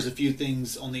scatters a few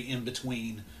things on the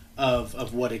in-between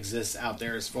of what exists out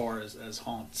there as far as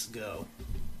haunts go.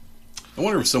 I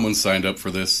wonder if someone signed up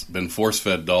for this, been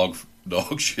force-fed dog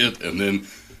shit, and then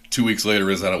 2 weeks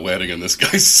later is at a wedding and this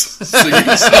guy's singing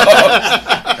a song.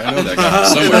 I know that guy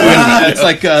somewhere. It's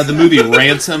like the movie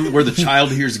Ransom, where the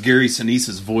child hears Gary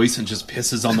Sinise's voice and just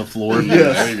pisses on the floor.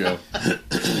 There you go.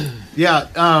 Yeah,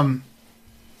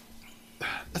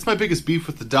 that's my biggest beef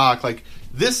with the doc. Like,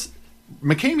 this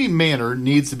McCamey Manor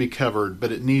needs to be covered,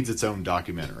 but it needs its own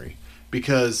documentary.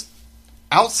 Because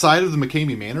outside of the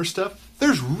McCamey Manor stuff,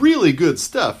 there's really good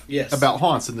stuff about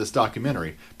haunts in this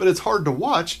documentary. But it's hard to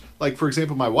watch. Like, for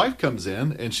example, my wife comes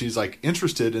in, and she's, like,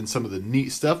 interested in some of the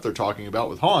neat stuff they're talking about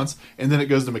with haunts, and then it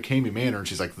goes to McCamey Manor, and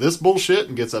she's like, this bullshit,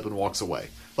 and gets up and walks away.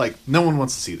 Like, no one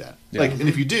wants to see that. Yeah. Like, and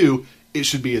if you do, it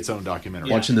should be its own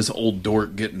documentary. Watching this old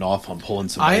dork getting off on pulling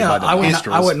somebody by the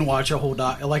nostrils. I wouldn't watch a whole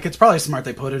doc. Like, it's probably smart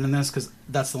they put it in this, because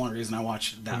that's the only reason I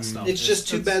watch that stuff. It's just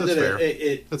too bad that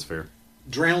it that's fair.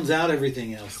 Drowns out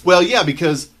everything else. Well, yeah,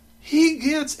 because he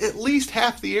gets at least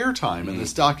half the airtime in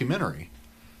this documentary.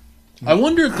 I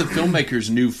wonder if the filmmakers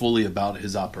knew fully about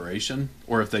his operation,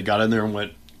 or if they got in there and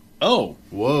went, "Oh,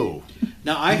 whoa!"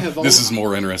 Now I have. This is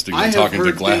more interesting than talking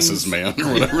to Glasses Man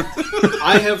or whatever.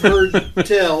 I have heard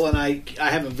tell, and I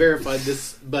haven't verified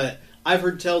this, but I've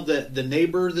heard tell that the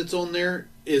neighbor that's on there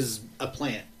is a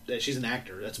plant. That she's an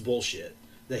actor. That's bullshit.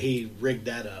 That he rigged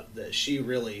that up. That she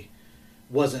really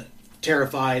wasn't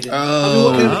terrified. I mean,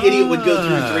 what kind of idiot would go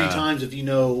through 3 times if you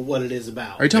know what it is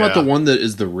about? Are you talking about the one that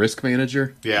is the risk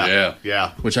manager?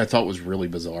 Yeah. Which I thought was really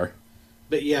bizarre.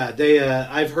 But yeah, they.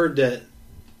 I've heard that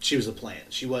she was a plant.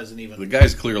 She wasn't even. The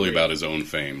guy's clearly about his own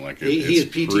fame. Like it's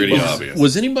pretty obvious.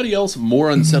 Was anybody else more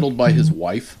unsettled by his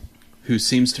wife, who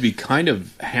seems to be kind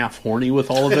of half horny with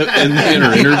all of it in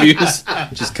her interviews,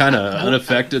 just kind of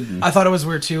unaffected? I thought it was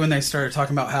weird too when they started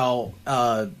talking about how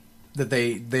that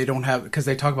they don't have, because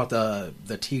they talk about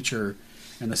the teacher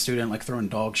and the student like throwing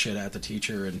dog shit at the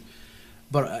teacher,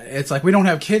 but it's like, we don't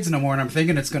have kids no more, and I'm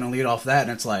thinking it's going to lead off that,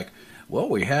 and it's like, well,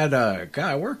 we had a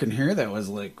guy working here that was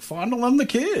like fondling the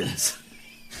kids.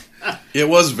 It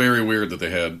was very weird that they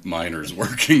had minors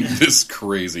working this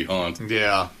crazy haunt.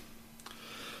 Yeah.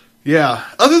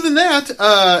 Other than that,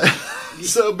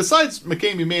 so besides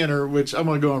McCamey Manor, which I'm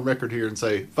going to go on record here and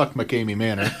say, fuck McCamey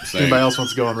Manor. Anybody else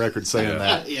wants to go on record saying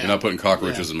that? You're not putting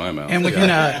cockroaches in my mouth. And we can.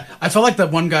 I feel like the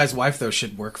one guy's wife though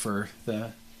should work for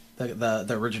the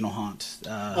original haunt.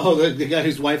 The guy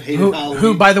whose wife hated Halloween.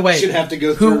 Who, by the way, should have to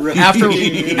go through.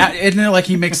 Isn't it like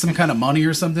he makes some kind of money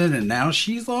or something, and now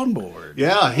she's on board?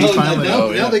 Yeah, he finally.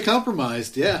 Now they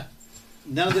compromised. Yeah.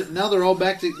 Now they're all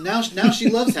back to now. She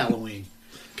loves Halloween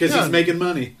because he's making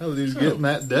money. Oh, he's getting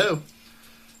that dough.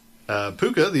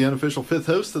 Puka, the unofficial 5th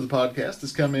host of the podcast,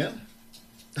 has come in.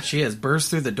 She has burst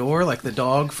through the door like the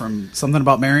dog from Something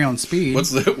About Mary on Speed.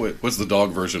 What's the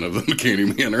dog version of the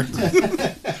McCamey Manor?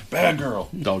 Bad girl.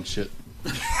 Dog shit.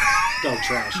 Dog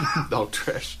trash. Dog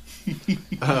trash.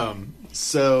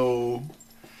 So,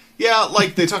 Yeah,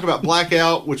 like they talk about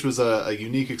Blackout, which was a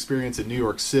unique experience in New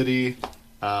York City.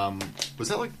 Was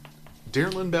that like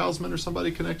Darren Lynn Bousman or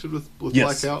somebody connected with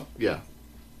Yes. Blackout? Yeah.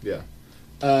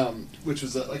 Which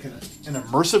was like an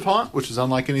immersive haunt, which was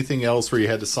unlike anything else where you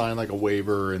had to sign like a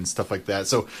waiver and stuff like that.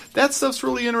 So that stuff's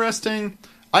really interesting.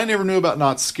 I never knew about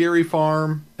Knott's Scary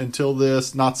Farm until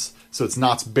this. So it's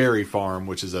Knott's Berry Farm,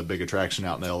 which is a big attraction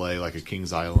out in LA, like a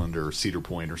Kings Island or Cedar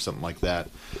Point or something like that.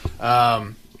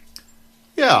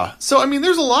 Yeah, so I mean,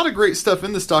 there's a lot of great stuff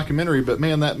in this documentary, but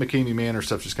man, that McCamey Manor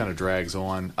stuff just kind of drags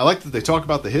on. I like that they talk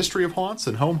about the history of haunts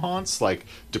and home haunts, like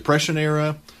Depression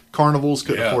era, carnivals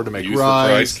couldn't afford to make Youth for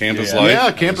rides. Christ, Campus Life.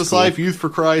 Yeah, Campus Life, Youth for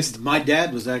Christ. My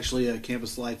dad was actually a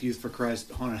Campus Life Youth for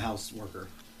Christ haunted house worker.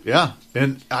 Yeah,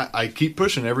 and I keep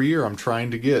pushing every year. I'm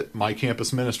trying to get my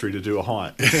campus ministry to do a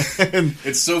haunt. And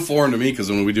It's so foreign to me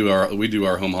because when we do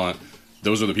our home haunt,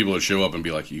 those are the people that show up and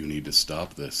be like, "You need to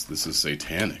stop this. This is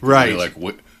satanic." Right. And you're like,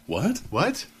 "What? What?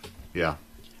 What? Yeah.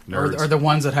 Or Nerds. the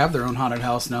ones that have their own haunted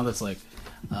house now that's like,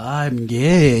 I'm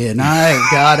gay and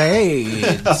I've got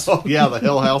AIDS. Oh, yeah, the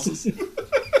hell houses.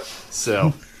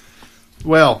 So,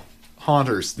 well,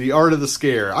 Haunters, The Art of the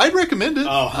Scare. I'd recommend it.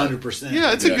 Oh, 100%.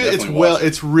 Yeah, it's Yeah, a good. It's definitely watch it.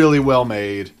 It's really well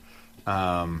made.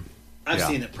 I've yeah.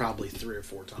 seen it probably 3 or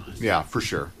 4 times. Yeah, for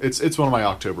sure. It's one of my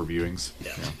October viewings.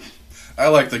 Yeah. I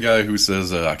like the guy who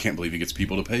says, "I can't believe he gets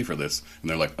people to pay for this," and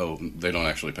they're like, "Oh, they don't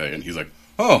actually pay," and he's like,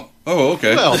 "Oh,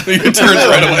 okay." Well. He turns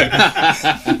right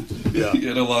away. Yeah. He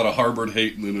had a lot of harbored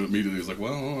hate, and then immediately he's like,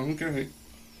 "Well, okay."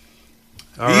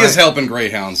 All He right. is helping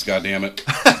greyhounds. goddammit.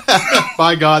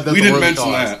 By God, that's We a didn't worthy mention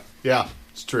cause. that. Yeah,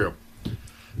 it's true.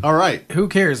 All right. Who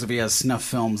cares if he has snuff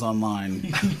films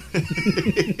online?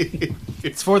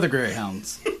 It's for the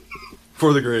Greyhounds.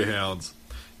 For the Greyhounds.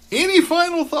 Any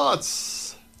final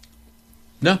thoughts?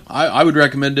 No, I would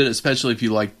recommend it, especially if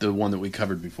you like the one that we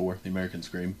covered before, The American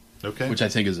Scream, Okay. which I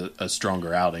think is a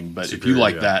stronger outing. But if Superior, you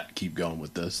like yeah. that, keep going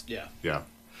with this. Yeah. Yeah.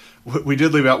 We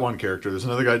did leave out one character. There's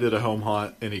another guy did a home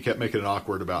haunt, and he kept making it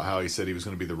awkward about how he said he was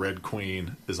going to be the Red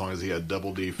Queen as long as he had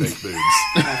double D fake boobs.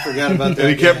 I forgot about that. And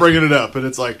he kept bringing it up, and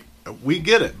it's like, we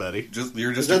get it, buddy.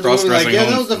 You're just That's a the one where, cross-dressing that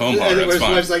home was the, home and haunt. it was That's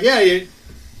fine. it's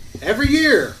like, every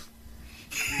year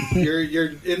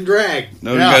you're in drag.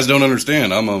 No, Yeah. you guys don't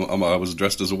understand. I was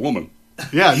dressed as a woman.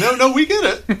 Yeah, no, we get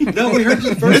it. No, we heard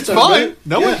you the first It's time. fine. right?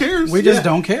 No yeah. one cares. We just Yeah.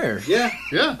 don't care. Yeah.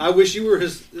 Yeah. I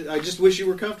just wish you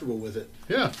were comfortable with it.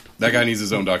 Yeah. That guy needs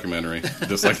his own documentary,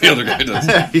 just like the other guy does.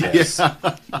 Yeah.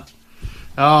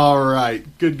 All right.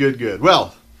 Good.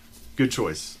 Well, good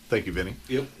choice. Thank you, Vinny.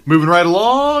 Yep. Moving right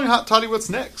along. Hot Toddy, what's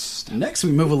next? Next,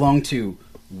 we move along to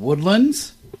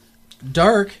Woodlands,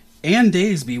 Dark, and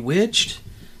Days Bewitched,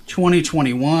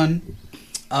 2021.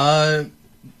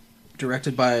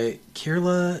 Directed by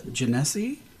Kirla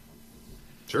Genesi.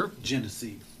 Sure.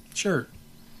 Genesee. Sure.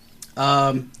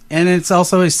 And it's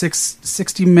also a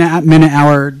 60-minute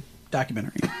hour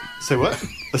documentary. Say what?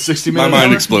 A 60 My minute mind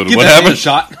hour? exploded. Give What that man a happened?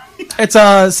 shot.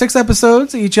 It's 6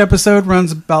 episodes. Each episode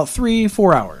runs about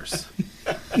 3-4 hours.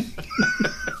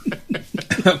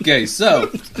 Okay, so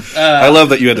I love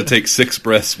that you had to take 6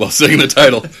 breaths while saying the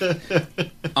title.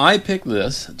 I picked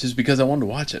this just because I wanted to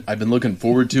watch it. I've been looking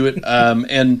forward to it.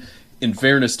 And in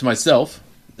fairness to myself,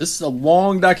 this is a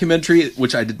long documentary,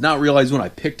 which I did not realize when I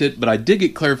picked it, but I did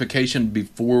get clarification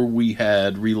before we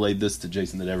had relayed this to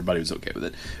Jason that everybody was okay with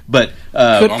it. But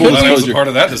I'm full glad I was a disclosure, part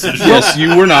of that decision. yes,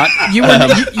 you were not. You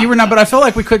were not, but I felt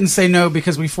like we couldn't say no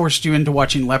because we forced you into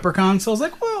watching Leprechaun. So I was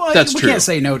like, well, That's we true. can't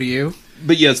say no to you.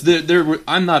 But yes,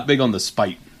 I'm not big on the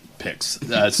spite picks.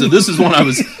 So this is one I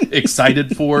was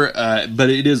excited for, but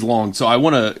it is long. So I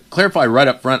want to clarify right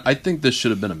up front. I think this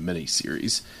should have been a mini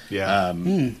series. Yeah.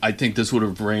 I think this would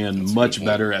have ran much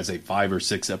better as a 5 or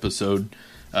 6 episode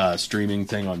streaming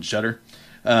thing on Shudder.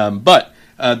 But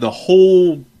the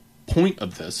whole point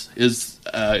of this is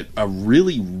a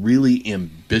really, really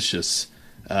ambitious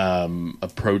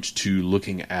approach to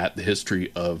looking at the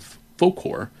history of folk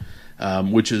horror,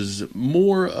 which is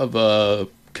more of a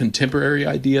contemporary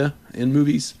idea in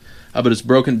movies, but it's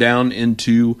broken down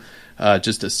into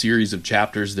just a series of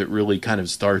chapters that really kind of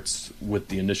starts with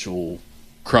the initial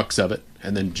crux of it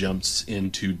and then jumps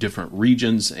into different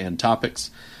regions and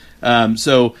topics.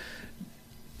 So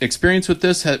experience with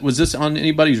this, was this on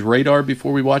anybody's radar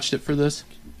before we watched it for this?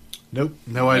 Nope.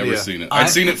 No idea. Never seen it. I'd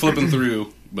seen it flipping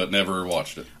through, but never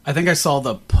watched it. I think I saw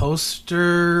the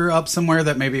poster up somewhere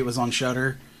that maybe it was on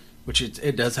Shudder, which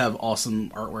it does have awesome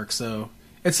artwork. So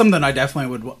it's something I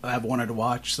definitely would have wanted to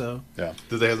watch. So Yeah.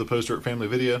 Did they have the poster at Family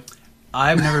Video?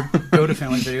 I've never go to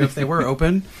Family Video if they were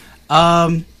open.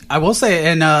 I will say,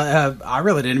 and I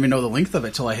really didn't even know the length of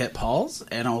it till I hit pause,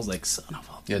 and I was like, son of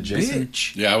a Jason.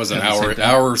 bitch. Yeah, I was an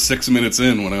hour 6 minutes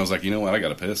in when I was like, you know what, I got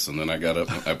to piss, and then I got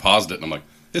up, I paused it, and I'm like,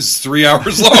 this is 3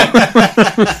 hours long.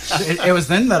 It was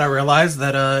then that I realized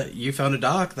that you found a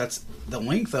doc that's the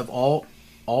length of all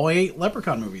 8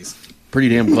 Leprechaun movies. Pretty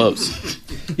damn close.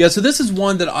 Yeah, so this is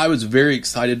one that I was very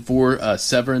excited for.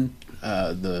 Severin,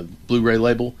 the Blu-ray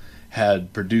label,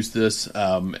 had produced this,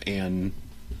 and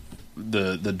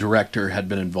the director had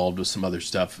been involved with some other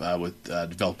stuff with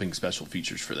developing special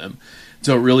features for them.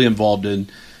 So it really involved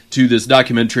into this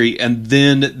documentary, and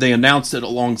then they announced it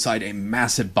alongside a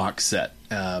massive box set,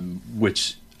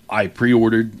 which I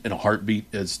pre-ordered in a heartbeat.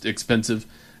 It's expensive.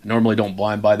 I normally don't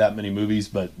blind buy that many movies,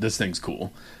 but this thing's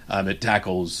cool. It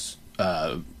tackles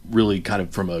really kind of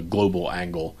from a global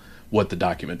angle what the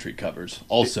documentary covers.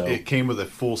 Also, it came with a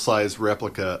full-size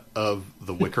replica of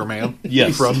the Wicker Man.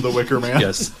 Yes. From the Wicker Man.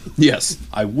 Yes.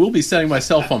 I will be setting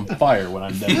myself on fire when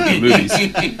I'm done with the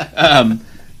movies.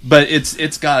 But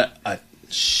it's got a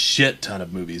shit ton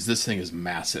of movies. This thing is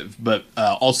massive. But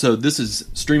also, this is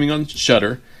streaming on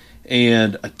Shudder,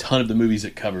 and a ton of the movies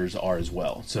it covers are as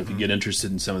well. So if you get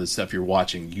interested in some of the stuff you're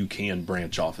watching, you can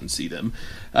branch off and see them.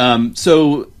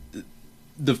 So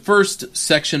the first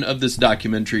section of this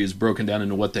documentary is broken down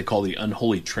into what they call the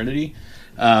Unholy Trinity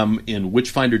in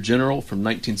Witchfinder General from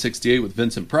 1968 with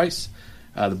Vincent Price,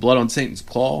 The Blood on Satan's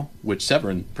Claw, which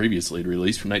Severin previously had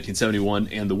released from 1971,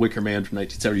 and The Wicker Man from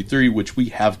 1973, which we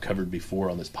have covered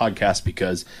before on this podcast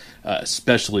because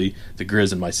especially the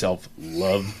Grizz and myself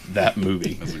love that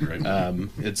movie. That's a great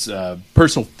movie. It's a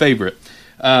personal favorite.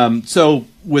 So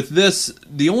with this,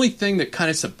 the only thing that kind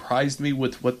of surprised me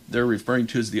with what they're referring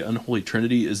to as the Unholy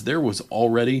Trinity is there was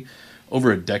already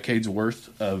over a decade's worth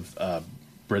of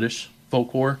British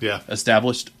folklore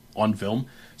established on film.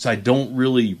 So I don't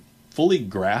really fully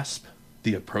grasp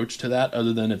the approach to that,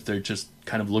 other than if they're just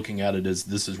kind of looking at it as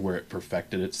this is where it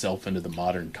perfected itself into the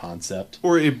modern concept.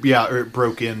 Or it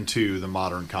broke into the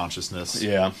modern consciousness.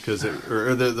 Yeah.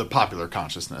 Or the popular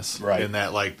consciousness. Right. In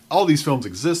that, like, all these films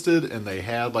existed, and they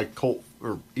had, like, cult,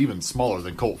 or even smaller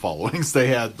than cult followings. They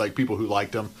had, like, people who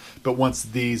liked them. But once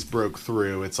these broke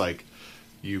through, it's like,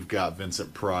 you've got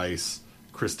Vincent Price,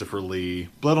 Christopher Lee.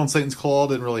 Blood on Satan's Claw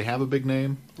didn't really have a big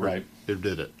name. Right. It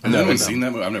did it. I haven't seen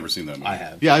that movie. I've never seen that movie. I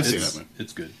have. Yeah, I've seen that movie.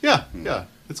 It's good. Yeah.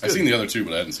 It's good. I've seen the other two,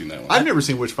 but I hadn't seen that one. I've never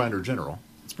seen Witchfinder General.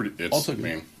 It's pretty. It's Also also good.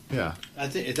 man. Yeah. I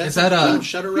think Is that on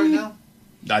Shudder right now?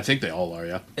 I think they all are,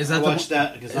 yeah. Is I that watched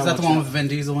that. Is that the one with Vin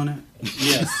Diesel in it?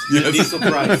 Yes. Diesel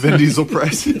Price. Vin Diesel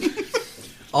Price.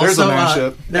 Also, a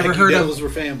mashup. never heard Devils of Were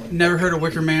Family. Never heard of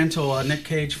Wicker Man till Nick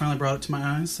Cage finally brought it to my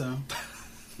eyes. So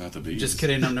Not the bees. just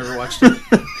kidding, I've never watched it.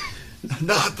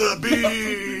 Not the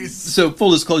beast. So,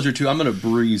 full disclosure, too, I'm going to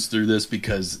breeze through this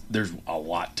because there's a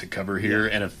lot to cover here,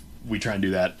 and if we try and do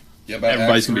that, Yeah, about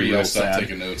everybody's Act going to be 3, I real stopped sad.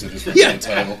 taking notes. I just read the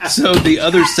title. So, the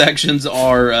other sections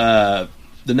are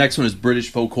the next one is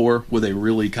British folklore, where they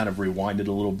really kind of rewind it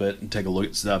a little bit and take a look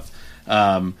at stuff.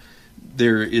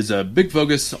 There is a big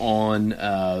focus on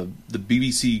the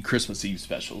BBC Christmas Eve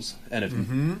specials, and if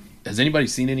has anybody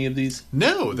seen any of these?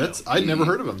 No, I'd never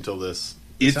heard of them until this.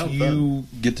 If Sounds you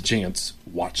get the chance,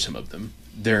 watch some of them.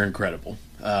 They're incredible.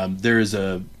 There is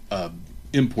a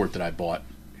import that I bought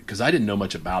because I didn't know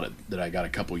much about it that I got a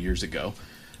couple years ago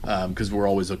because we're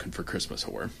always looking for Christmas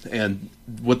horror. And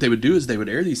what they would do is they would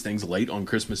air these things late on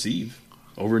Christmas Eve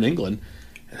over in England.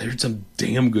 And there's some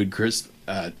damn good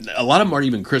a lot of them aren't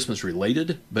even Christmas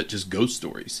related, but just ghost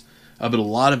stories. But a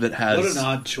lot of it has. What an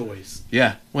odd choice.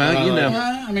 Yeah. Well, you know.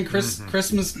 I mean,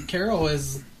 Christmas Carol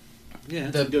is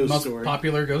Yeah, the it's a ghost most story.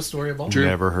 popular ghost story of all. True.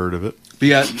 Never heard of it. But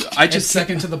yeah, I It's just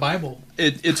second to the Bible.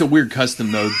 It's a weird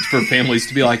custom though for families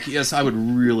to be like, yes, I would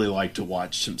really like to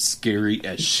watch some scary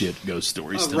as shit ghost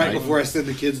stories tonight. Right before I send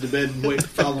the kids to bed and wait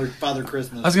for Father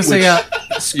Christmas. I was gonna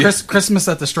say, Christmas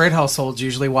at the Straight household's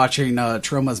usually watching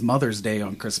Troma's Mother's Day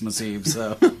on Christmas Eve.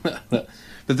 So,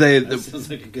 but that sounds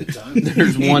like a good time.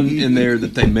 there's one in there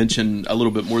that they mention a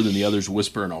little bit more than the others.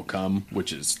 Whisper and I'll come,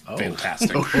 which is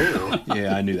fantastic.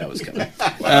 Yeah, I knew that was coming.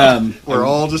 We're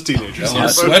all just teenagers. I'm a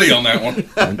little sweaty on that one.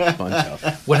 Bunch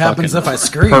of what happens if I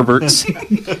scream? perverts.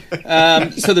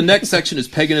 So the next section is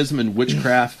paganism and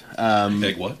witchcraft.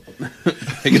 Egg what?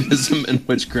 Paganism and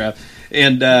witchcraft,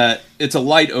 and it's a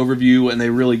light overview, and they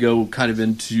really go kind of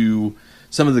into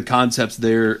some of the concepts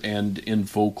there and in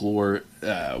folklore,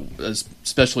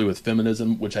 especially with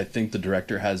feminism, which I think the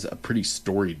director has a pretty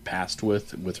storied past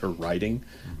with her writing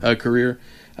career.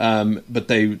 But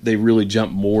they really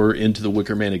jump more into the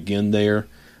Wicker Man again there,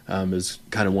 is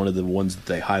kind of one of the ones that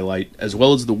they highlight, as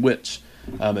well as the witch.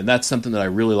 And that's something that I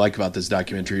really like about this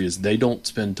documentary is they don't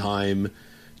spend time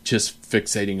just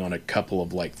fixating on a couple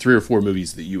of like 3 or 4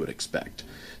 movies that you would expect.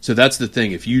 So that's the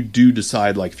thing. If you do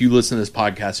decide, like, if you listen to this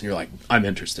podcast and you're like, I'm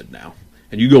interested now,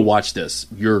 and you go watch this,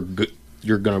 you're going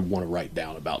to want to write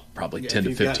down about probably 10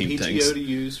 to 15 things. PTO to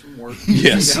use from work.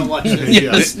 Yes.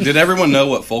 Yes. Did everyone know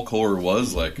what folk horror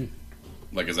was? Like,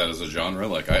 is that as a genre?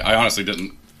 Like, I honestly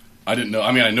didn't. I didn't know.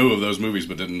 I mean, I knew of those movies,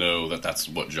 but didn't know that that's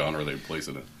what genre they place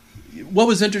it in. What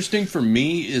was interesting for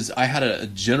me is I had a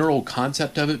general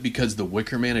concept of it because The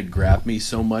Wicker Man had grabbed me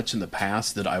so much in the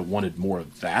past that I wanted more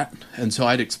of that. And so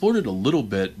I'd explored it a little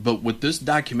bit. But with this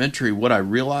documentary, what I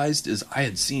realized is I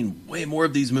had seen way more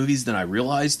of these movies than I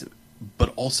realized,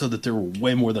 but also that there were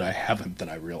way more that I haven't than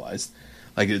I realized.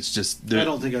 Like, it's just... I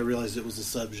don't think I realized it was a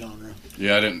subgenre.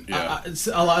 Yeah, I didn't... Yeah.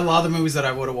 A lot of the movies that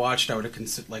I would have watched, I would have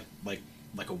considered,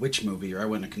 like a witch movie, or I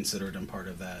wouldn't have considered them part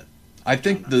of that. I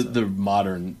think the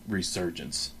modern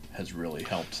resurgence has really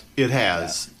helped. It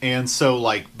has. Yeah. And so,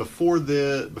 like, before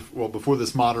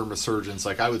this modern resurgence,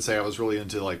 like, I would say I was really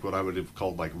into, like, what I would have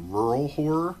called, like, rural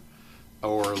horror.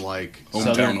 Or, like...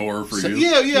 Hometown horror for you?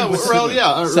 Yeah. Well,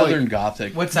 yeah. Southern like,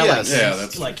 Gothic. What's that, yes. like? Yeah,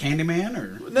 that's... Like Candyman,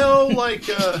 or...? No, like,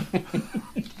 I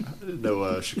didn't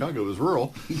know Chicago was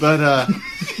rural. But,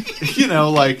 you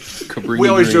know, like, Cabrini we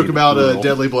always Green, joke about rural.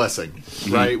 Deadly Blessing,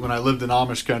 right? When I lived in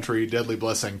Amish country, Deadly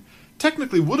Blessing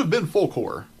technically would have been folk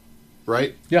horror,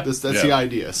 right? Yeah. That's Yeah. the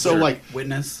idea. So, Sure. like...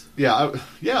 Witness?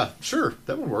 Yeah, sure.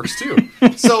 That one works, too.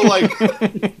 So, like...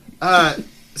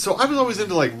 So I was always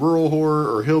into, like, rural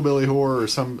horror or hillbilly horror or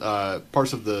some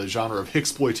parts of the genre of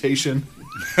hicksploitation.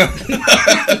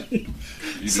 You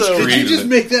just So- Did you created just it.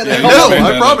 make that Yeah, up? you No, just made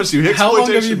I that promise you, hicksploitation. How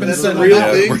long have you been is saying a real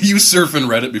thing. thing? Were you surfing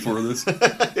Reddit before this?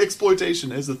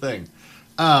 Exploitation is a thing.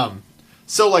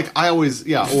 So, like, I always,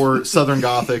 or Southern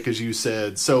Gothic, as you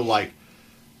said. So, like,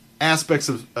 aspects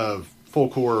of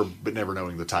folk horror, but never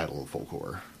knowing the title of folk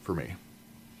horror for me.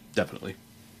 Definitely.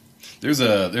 There's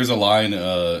a line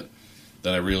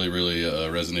that I really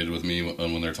resonated with me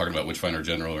when they're talking about Witchfinder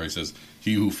General, where he says,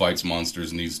 "He who fights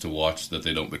monsters needs to watch that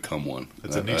they don't become one."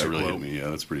 That's a Nietzsche that really quote. hit me. Yeah,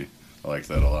 that's pretty. I like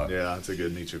that a lot. Yeah, it's a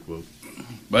good Nietzsche quote.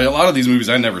 But a lot of these movies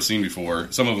I'd never seen before.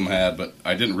 Some of them had, but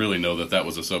I didn't really know that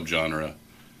was a subgenre.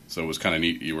 So it was kind of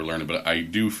neat you were learning. But I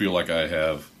do feel like I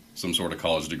have some sort of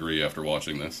college degree after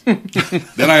watching this.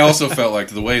 Then I also felt like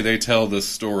the way they tell this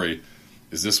story,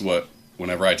 is this what,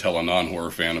 whenever I tell a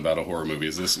non-horror fan about a horror movie,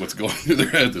 is this what's going through their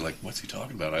head? They're like, what's he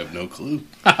talking about? I have no clue.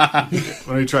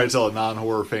 When you try to tell a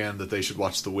non-horror fan that they should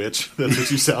watch The Witch, that's what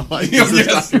you sound like.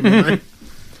 Yes.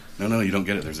 No, you don't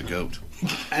get it. There's a goat.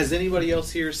 Has anybody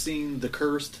else here seen The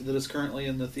Cursed that is currently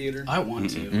in the theater? I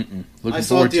want to. Looking I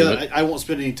saw forward it to the it. other. I won't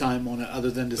spend any time on it other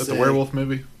than to Is that say the werewolf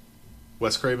movie?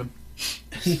 Wes Craven?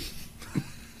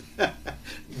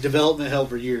 development hell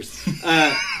for years.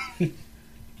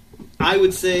 I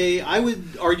would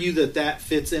argue that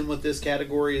fits in with this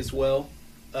category as well,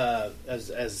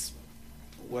 as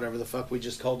whatever the fuck we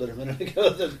just called it a minute ago.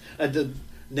 The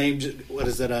name, what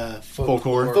is it? Folk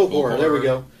horror. Folk horror. There we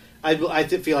go. I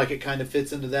feel like it kind of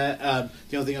fits into that.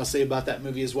 The only thing I'll say about that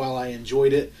movie is, while I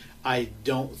enjoyed it, I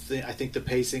think the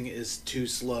pacing is too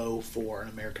slow for an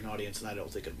American audience, and I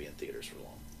don't think it'll be in theaters for long.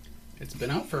 It's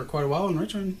been out for quite a while in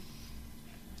Richmond.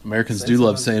 Americans do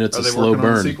love saying it's Are a they slow working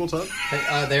on a burn. sequel, Tub?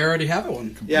 They already have it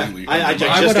one. Yeah, Completely I under-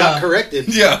 just would, got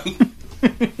corrected. Yeah.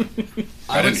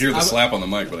 I I didn't hear the slap on the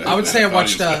mic, but I would say I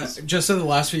watched audience does. just in the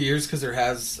last few years, because there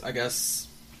has, I guess,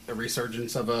 a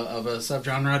resurgence of a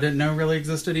subgenre I didn't know really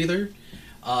existed either.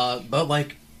 But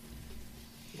like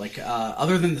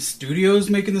other than the studios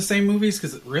making the same movies,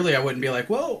 because really I wouldn't be like,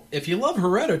 well, if you love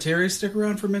Hereditary, stick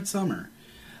around for Midsommar,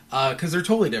 because they're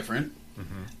totally different.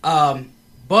 Mm-hmm.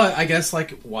 But I guess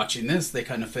like watching this, they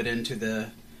kind of fit into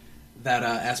that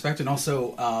aspect, and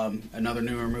also another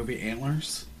newer movie,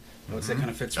 Antlers. I would say kind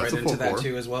of fits That's right a into folk that horror.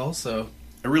 too as well. So.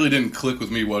 It really didn't click with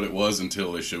me what it was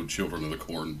until they showed Children of the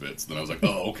Corn bits. Then I was like,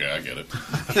 oh, okay, I get it.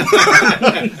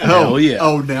 Hell yeah.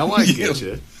 Oh, now I get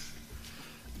you.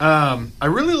 I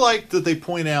really like that they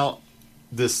point out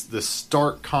this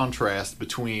stark contrast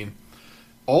between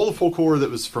all the folk horror that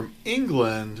was from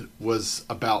England was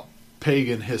about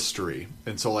pagan history,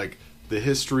 and so like the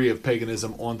history of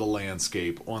paganism on the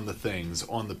landscape, on the things,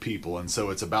 on the people, and so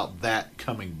it's about that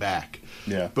coming back.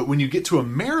 Yeah. But when you get to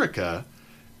America,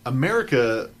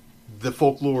 the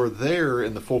folklore there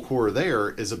and the folk horror there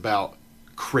is about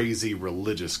crazy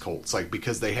religious cults. Like,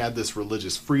 because they had this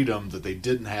religious freedom that they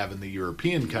didn't have in the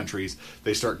European countries,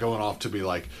 they start going off to be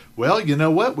like, well, you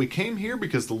know what? We came here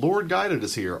because the Lord guided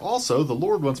us here. Also, the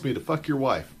Lord wants me to fuck your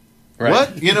wife. Right.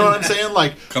 What? You know what I'm saying?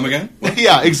 Like, Come again?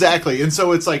 yeah, exactly. And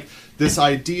so it's like this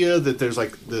idea that there's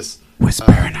like this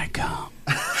Whisper and I come.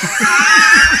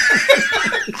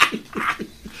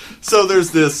 So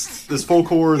there's this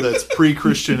folklore that's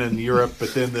pre-Christian in Europe,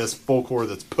 but then this folklore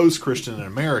that's post-Christian in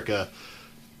America.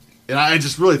 And I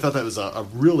just really thought that was a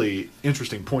really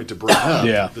interesting point to bring up.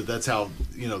 Yeah. That's how,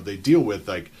 they deal with,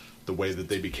 like, the way that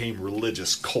they became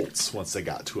religious cults once they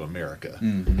got to America.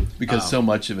 Mm-hmm. Because so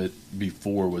much of it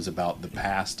before was about the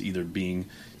past either being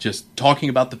just talking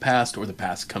about the past or the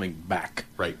past coming back.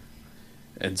 Right.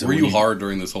 And so were you hard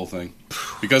during this whole thing?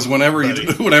 Because whenever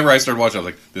I started watching, I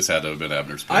was like, this had to have been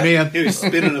Abner's plate. Man, he was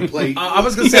spinning a plate. I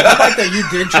was going to say, I like that you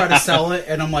did try to sell it,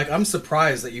 and I'm like, I'm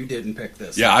surprised that you didn't pick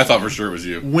this. Yeah, I thought for sure it was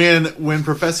you. When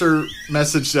Professor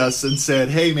messaged us and said,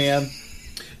 "Hey, man,"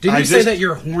 did you say that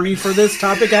you're horny for this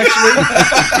topic? Actually,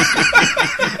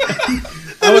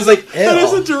 I was like, that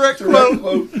is a direct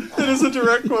quote. That is a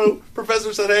direct quote.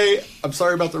 Professor said, "Hey, I'm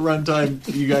sorry about the runtime.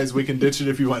 You guys, we can ditch it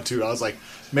if you want to." I was like,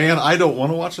 man, I don't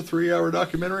want to watch a 3-hour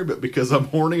documentary, but because I'm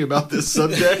horny about this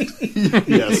subject,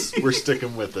 yes, we're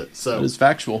sticking with it. So it's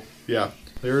factual. Yeah,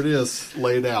 there it is,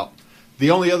 laid out.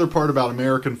 The only other part about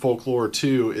American folklore,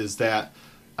 too, is that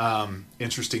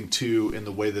interesting, too, in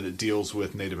the way that it deals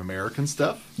with Native American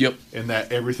stuff. Yep. And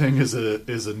that everything is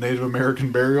a Native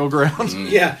American burial ground.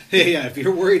 Yeah. If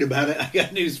you're worried about it, I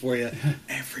got news for you.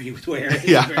 Everywhere.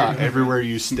 Everywhere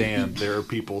you stand, there are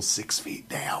people 6 feet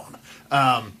down.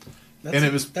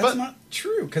 That's not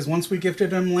true, because once we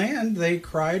gifted them land, they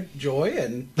cried joy,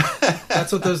 and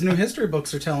that's what those new history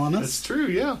books are telling us. It's true,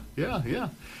 yeah.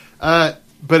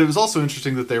 But it was also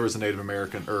interesting that there was a Native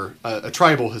American, or a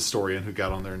tribal historian who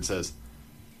got on there and says,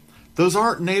 those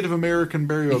aren't Native American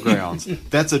burial grounds.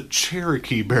 That's a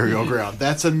Cherokee burial ground.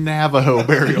 That's a Navajo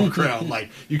burial ground. Like,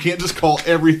 you can't just call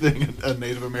everything a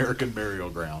Native American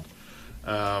burial ground.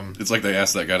 It's like they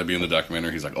asked that guy to be in the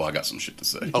documentary. He's like, "Oh, I got some shit to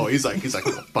say." Oh, he's like,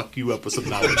 "I'll fuck you up with some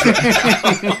knowledge."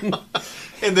 Right now.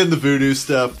 And then the voodoo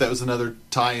stuff. That was another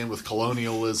tie-in with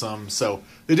colonialism. So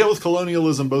they dealt with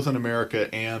colonialism both in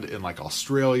America and in like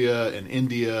Australia and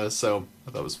India. So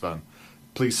I thought it was fun.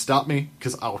 Please stop me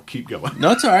because I'll keep going.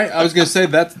 No, it's all right. I was going to say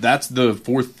that's the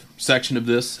fourth section of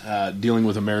this, dealing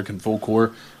with American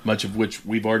folklore, much of which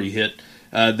we've already hit.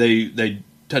 They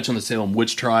touch on the Salem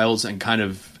witch trials and kind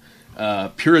of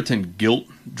Puritan guilt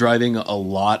driving a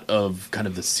lot of kind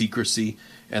of the secrecy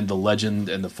and the legend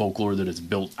and the folklore that is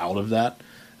built out of that.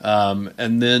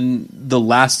 And then the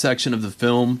last section of the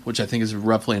film, which I think is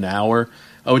roughly an hour,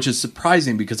 which is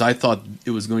surprising because I thought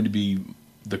it was going to be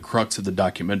the crux of the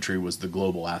documentary was the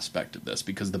global aspect of this,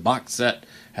 because the box set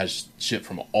has shit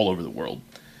from all over the world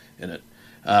in it.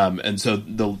 And so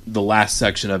the last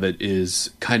section of it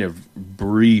is kind of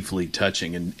briefly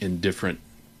touching in different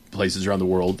places around the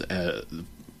world,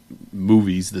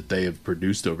 movies that they have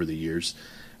produced over the years,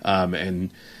 and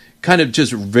kind of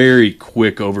just very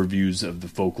quick overviews of the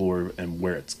folklore and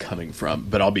where it's coming from.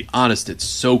 But I'll be honest, it's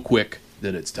so quick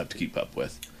that it's tough to keep up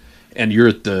with. And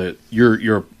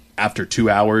you're after 2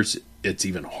 hours, it's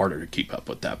even harder to keep up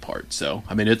with that part. So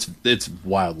I mean, it's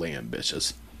wildly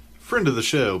ambitious. Friend of the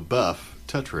show, Buff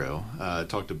Tutro,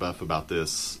 talked to Buff about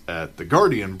this at the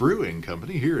Guardian Brewing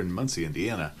Company here in Muncie,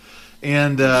 Indiana.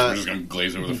 And we're just going to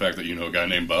glaze over the fact that you know a guy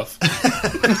named Buff.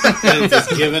 That's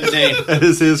his given name. That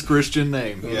is his Christian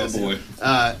name. Oh, yes. boy.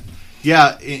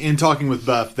 In talking with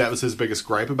Buff, that was his biggest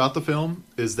gripe about the film,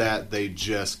 is that they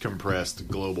just compressed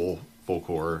global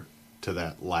folklore to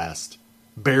that last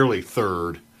barely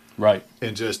third. Right.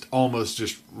 And just almost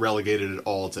just relegated it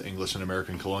all to English and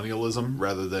American colonialism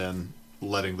rather than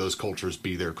letting those cultures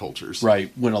be their cultures.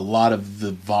 Right, when a lot of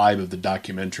the vibe of the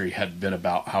documentary had been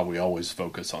about how we always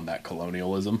focus on that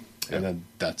colonialism, and then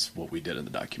that's what we did in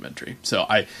the documentary. So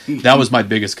that was my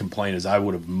biggest complaint, is I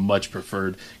would have much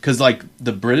preferred, because like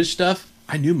the British stuff,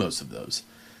 I knew most of those.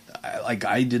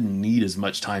 I didn't need as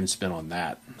much time spent on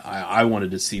that. I wanted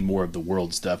to see more of the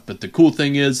world stuff, but the cool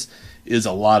thing is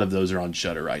a lot of those are on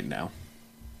Shudder right now,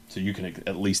 so you can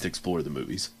at least explore the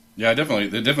movies. Yeah, it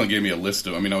definitely gave me a list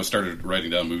of. I mean, I started writing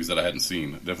down movies that I hadn't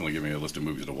seen. It definitely gave me a list of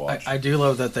movies to watch. I do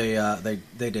love that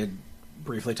they did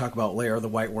briefly talk about Lair of the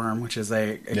White Worm, which is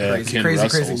a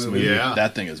crazy movie. Yeah,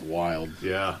 that thing is wild.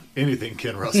 Yeah, anything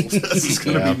Ken Russell does is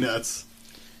going to be nuts.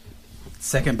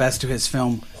 Second best to his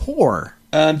film Whore.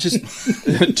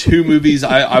 Just two movies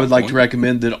I would like to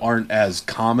recommend that aren't as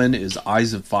common is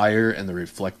Eyes of Fire and The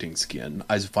Reflecting Skin.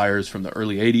 Eyes of Fire is from the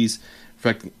early 80s.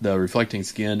 The Reflecting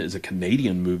Skin is a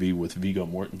Canadian movie with Viggo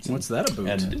Mortensen. What's that about?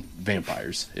 And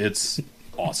vampires. It's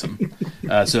awesome.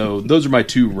 So those are my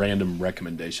two random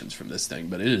recommendations from this thing,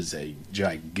 but it is a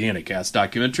gigantic-ass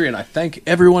documentary, and I thank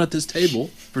everyone at this table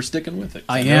for sticking with it.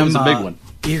 I am was a big one.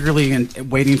 Eagerly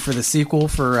waiting for the sequel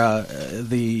for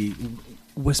the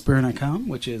Whisper and I Come,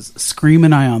 which is Scream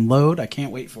and I Unload. I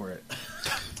can't wait for it.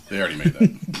 They already made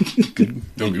that.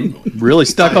 Don't Google it. Really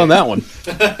stuck on that one.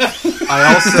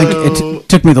 I also It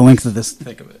took me the length of this to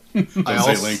think of it.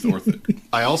 Don't say length or thick.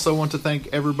 I also want to thank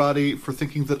everybody for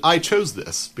thinking that I chose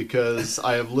this, because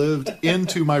I have lived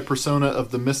into my persona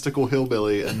of the mystical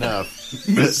hillbilly enough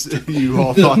that you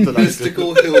all thought that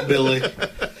mystical hillbilly.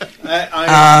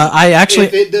 I actually,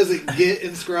 if it doesn't get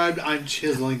inscribed, I'm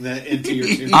chiseling that into your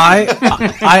tomb.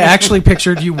 I actually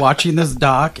pictured you watching this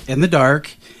doc in the dark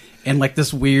in like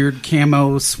this weird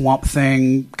camo swamp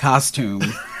thing costume.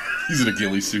 He's in a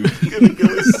ghillie suit.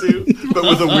 but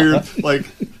with a weird, like,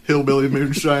 hillbilly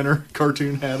moonshiner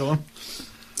cartoon hat on.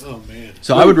 Oh, man.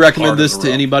 So I would recommend this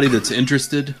to anybody that's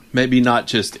interested. Maybe not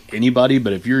just anybody,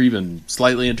 but if you're even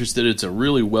slightly interested, it's a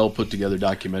really well put together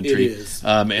documentary. It is.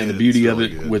 And the beauty of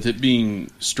really it, good. with it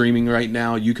being streaming right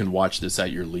now, you can watch this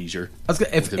at your leisure.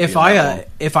 If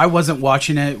I wasn't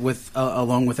watching it with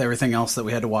along with everything else that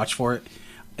we had to watch for it,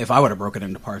 if I would have broken it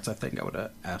into parts, I think I would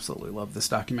have absolutely loved this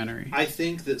documentary. I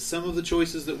think that some of the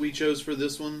choices that we chose for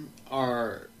this one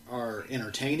are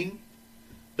entertaining,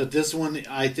 but this one,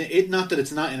 I think, not that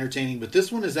it's not entertaining, but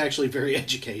this one is actually very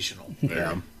educational.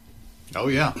 Yeah. Oh,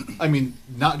 yeah. I mean,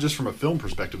 not just from a film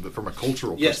perspective, but from a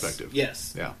cultural perspective.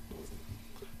 Yes. Yeah.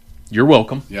 You're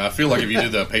welcome. Yeah, I feel like if you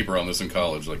did that paper on this in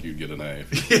college, like you'd get an A.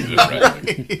 If you did it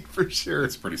right. Like, For sure.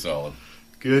 it's pretty solid.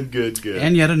 Good.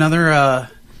 And yet another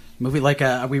movie like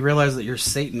we realize that you're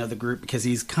Satan of the group because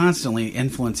he's constantly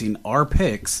influencing our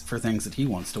picks for things that he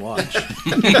wants to watch.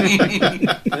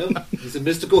 Well, he's a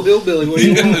mystical hillbilly. What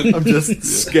do you want? I'm just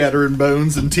scattering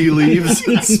bones and tea leaves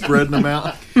and spreading them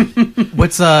out.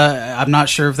 What's I'm not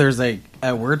sure if there's a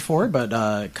word for it,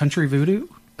 but country voodoo.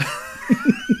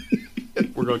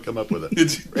 We're going to come up with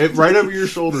it. Right over your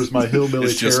shoulders, my hillbilly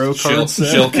It's just tarot card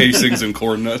set. shell casings and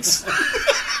corn nuts.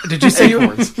 Did you say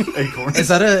Acorns. Is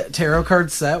that a tarot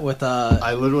card set with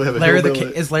I literally have a Larry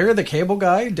hillbilly. is Larry the Cable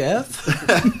Guy death?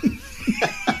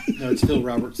 No, it's Phil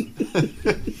Robertson.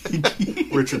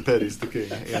 Richard Petty's the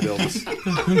king and Elvis.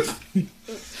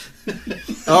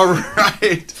 All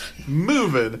right,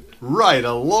 moving right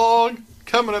along.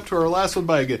 Coming up to our last one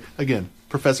by again,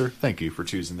 Professor. Thank you for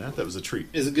choosing that. That was a treat.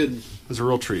 Is a good one. It was a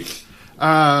real treat.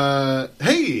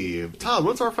 Hey, Todd,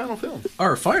 what's our final film?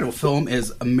 Our final film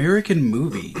is American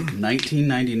Movie,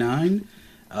 1999,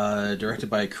 directed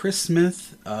by Chris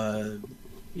Smith.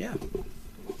 Yeah.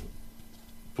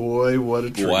 Boy, what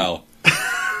a treat. Wow.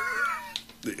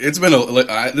 It's been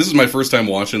this is my first time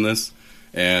watching this,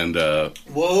 and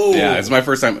Whoa. yeah, it's my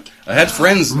first time. I had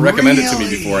friends recommend it to me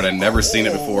before, and I'd never seen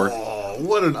it before. Oh,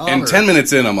 what an honor. And 10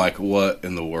 minutes in, I'm like, what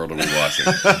in the world are we watching?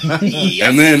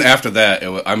 And then after that,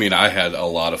 I had a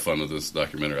lot of fun with this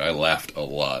documentary. I laughed a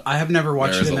lot. I have never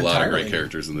watched There's it a lot of entirely great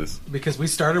characters in this. because we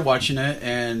started watching it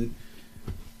and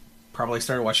probably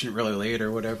started watching it really late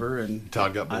or whatever, and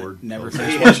Todd got I bored. never He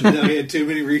finished watching had too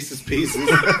many Reese's Pieces.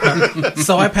 it.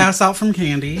 So I pass out from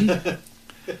candy.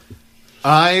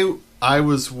 I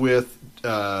was with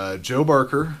Joe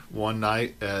Barker one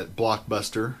night at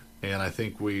Blockbuster, and I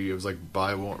think it was like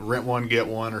buy one, rent one, get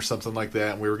one, or something like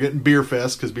that. And we were getting Beer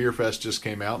Fest because Beer Fest just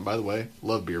came out. And by the way,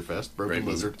 love Beer Fest. Broken Great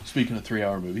Lizard. Speaking of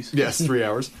 3-hour movies. Yes, 3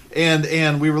 hours.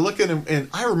 And we were looking, and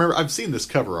I remember I've seen this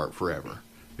cover art forever.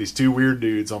 These two weird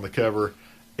dudes on the cover,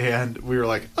 and we were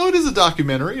like, "Oh, it is a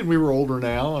documentary." And we were older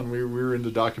now, and we were into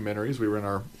documentaries. We were in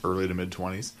our early to mid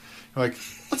 20s. We're like,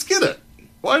 let's get it.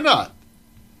 Why not?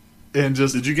 And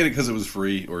just Did you get it because it was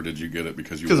free, or did you get it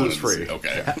because you 'Cause it wanted was to free. see?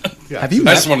 Okay. yeah, Have you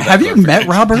I just met? wanted that Have you met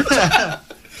clarification. Robert?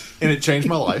 and it changed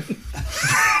my life.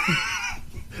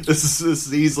 This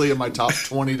is easily in my top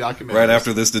 20 documentaries. Right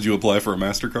after this, did you apply for a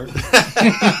MasterCard?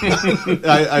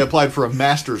 I applied for a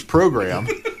master's program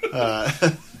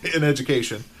in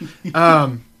education.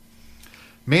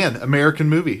 Man, American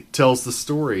Movie tells the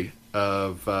story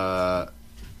of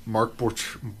Mark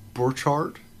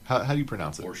Borchardt. How do you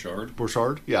pronounce it?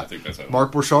 Borchardt? Yeah. I think that's how it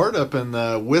Mark Borchardt up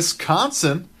in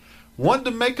Wisconsin wanted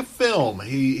to make a film.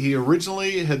 He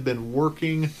originally had been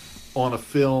working on a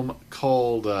film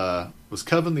called was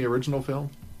Coven the original film?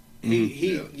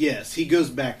 He goes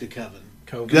back to Coven.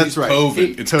 That's right.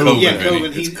 Coven. It's Coven. Coven. Yeah, Vinny.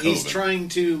 Coven. It's He's Coven. trying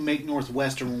to make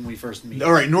Northwestern when we first meet.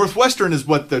 All right, Northwestern is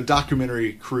what the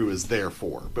documentary crew is there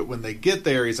for. But when they get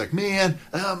there, he's like, man,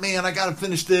 I got to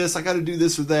finish this. I got to do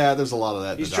this or that. There's a lot of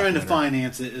that. He's in the trying to documentary.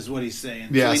 finance it, is what he's saying.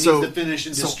 Yeah, so he needs to finish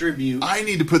and distribute. I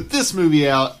need to put this movie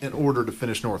out in order to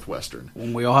finish Northwestern.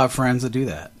 When we all have friends that do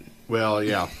that. Well,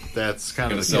 yeah, that's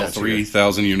kind I'm of going the to sell catch here.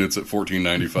 3,000 units at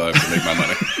 $14.95 to make my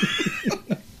money.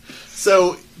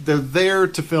 So they're there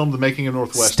to film the making of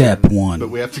Northwestern. Step one. But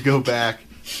we have to go back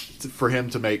for him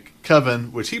to make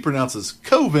Coven, which he pronounces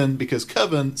Coven because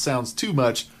Coven sounds too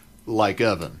much like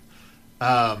oven.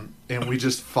 and we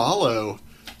just follow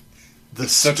the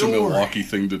story. Such a Milwaukee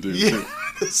thing to do. Yeah, Too.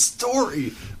 the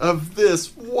story of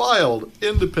this wild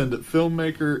independent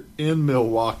filmmaker in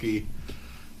Milwaukee.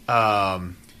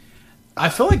 I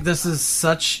feel like this is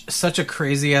such a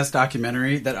crazy ass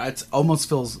documentary that it almost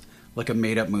feels like a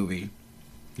made up movie.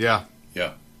 Yeah.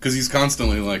 Yeah. Because he's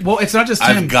constantly like, well, it's not just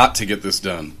him. I've got to get this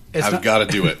done. I've got to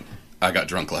do it. I got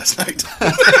drunk last night.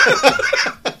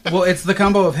 Well, it's the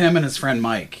combo of him and his friend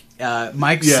Mike.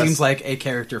 Mike seems like a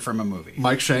character from a movie.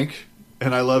 Mike Shank.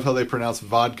 And I love how they pronounce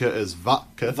vodka as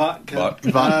vodka. Vodka.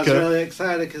 Vodka. I was really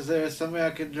excited because there's somebody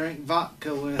I could drink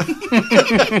vodka with.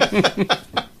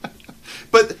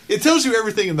 But it tells you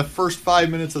everything in the first 5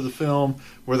 minutes of the film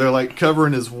where they're like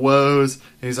covering his woes. And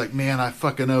he's like, man, I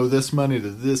fucking owe this money to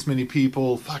this many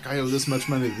people. Fuck, I owe this much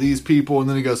money to these people. And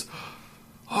then he goes,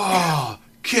 oh,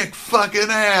 kick fucking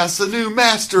ass. A new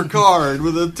MasterCard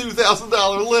with a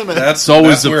 $2,000 limit. That's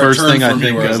always the where first thing I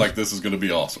think where I was of. like, this is going to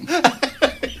be awesome.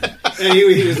 And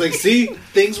he was like, see,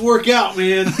 things work out,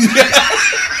 man.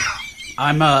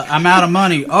 I'm out of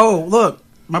money. Oh, look,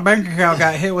 my bank account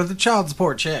got hit with a child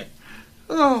support check.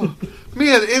 Oh,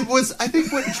 man, it was, I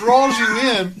think, what draws you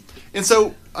in. And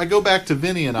so I go back to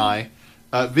Vinny and I.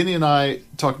 Vinny and I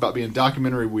talk about being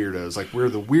documentary weirdos. Like, we're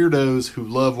the weirdos who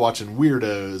love watching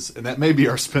weirdos. And that may be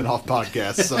our spinoff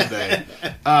podcast someday.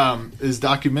 Is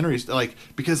documentaries. Like,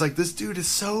 because, like, this dude is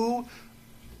so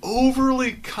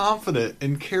overly confident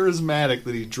and charismatic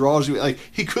that he draws you. Like,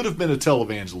 he could have been a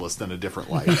televangelist in a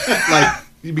different light. Like,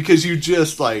 because you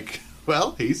just, like...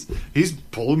 Well, he's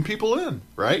pulling people in,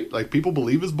 right? Like, people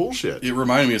believe his bullshit. It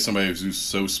reminded me of somebody who's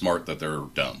so smart that they're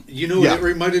dumb. You know what it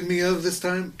reminded me of this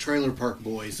time? Trailer Park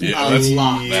Boys. Yeah,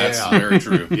 that's very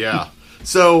true. Yeah.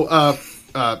 So,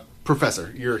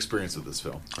 Professor, your experience with this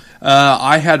film?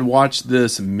 I had watched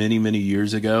this many, many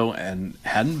years ago and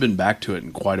hadn't been back to it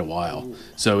in quite a while.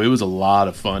 So it was a lot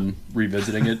of fun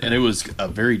revisiting it, and it was a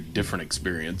very different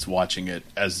experience watching it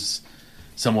as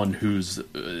someone who's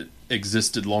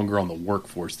existed longer on the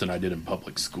workforce than I did in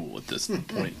public school at this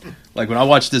point. Like, when I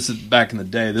watched this back in the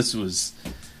day, this was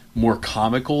more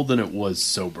comical than it was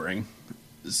sobering.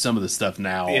 Some of the stuff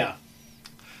now,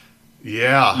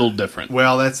 yeah, a little different.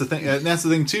 Well, that's the thing, and that's the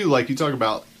thing too. Like, you talk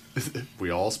about, we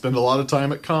all spend a lot of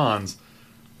time at cons.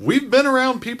 We've been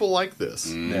around people like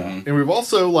this, and we've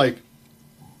also like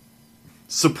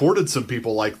supported some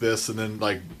people like this, and then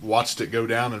like watched it go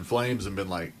down in flames and been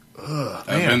like, ugh,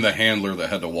 I've been the handler that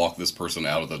had to walk this person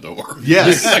out of the door.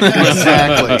 Yes,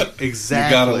 exactly. You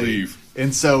gotta leave.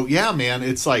 And so, yeah, man,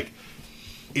 it's like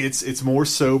it's more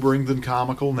sobering than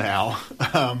comical now,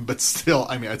 but still,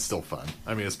 I mean, it's still fun.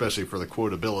 I mean, especially for the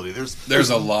quotability. There's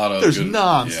a lot of good,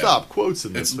 non-stop quotes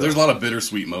in this. There's a lot of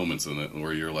bittersweet moments in it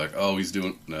where you're like, oh, he's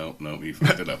doing no, he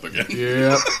fucked it up again.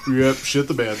 Yep, shit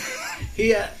the bed.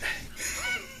 Yeah,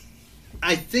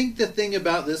 I think the thing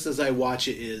about this as I watch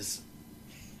it is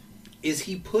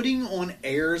he putting on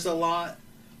airs a lot,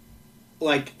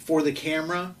 like, for the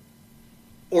camera?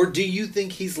 Or do you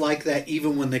think he's like that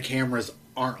even when the cameras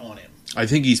aren't on him? I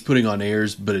think he's putting on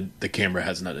airs, but the camera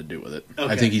has nothing to do with it.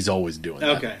 Okay. I think he's always doing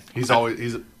that. Okay. He's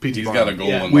a P.T. He's Barnum. got a goal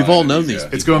in mind. We've all known these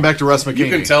people. It's going back to Russ McKinney. You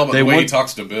can tell by the way he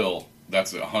talks to Bill,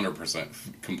 that's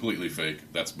 100% completely fake.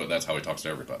 But that's how he talks to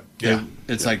everybody. Yeah.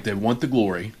 It's like they want the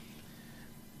glory,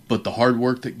 but the hard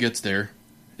work that gets there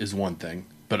is one thing.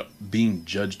 But being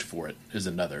judged for it is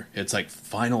another. It's like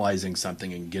finalizing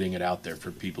something and getting it out there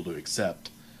for people to accept.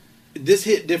 This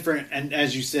hit different, and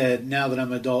as you said, now that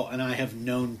I'm an adult and I have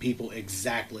known people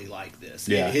exactly like this,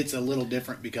 it hits a little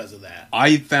different because of that.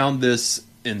 I found this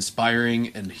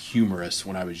inspiring and humorous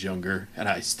when I was younger, and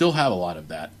I still have a lot of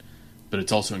that, but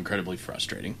it's also incredibly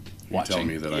frustrating. You're telling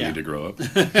me that I need to grow up?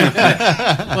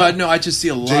 Well, no, I just see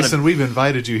a lot of... Jason, we've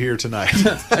invited you here tonight.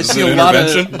 I see a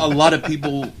lot of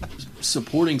people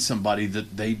supporting somebody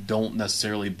that they don't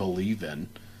necessarily believe in.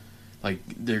 Like,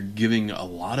 they're giving a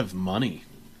lot of money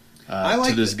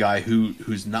to this guy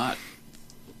who's not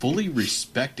fully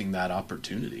respecting that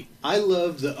opportunity. I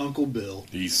love the Uncle Bill.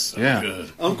 He's so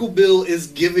good. Uncle Bill is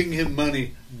giving him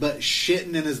money, but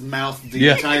shitting in his mouth the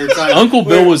entire time. Uncle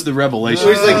Bill was the revelation.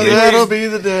 That'll be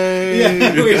the day.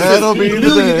 That'll be the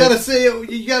day. You gotta say it.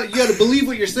 You gotta believe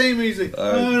what you're saying. And he's like,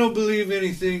 I don't believe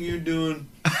anything you're doing.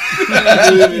 I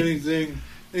don't believe anything.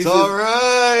 It's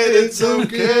alright, it's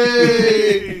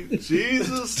okay.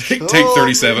 Jesus. Take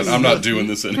 37. I'm not doing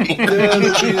this anymore.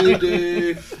 That'll be the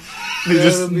day.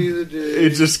 That'll be the day. He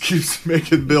just keeps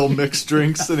making Bill mix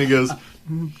drinks, and he goes,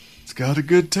 it's got a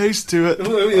good taste to it.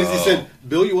 He said,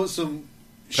 Bill, you want some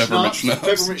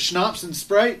Peppermint schnapps and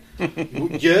Sprite?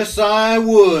 Yes, I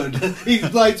would. He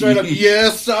lights right up.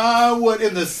 Yes, I would.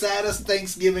 In the saddest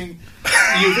Thanksgiving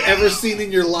you've ever seen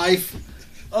in your life.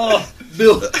 Oh,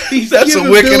 Bill. That's a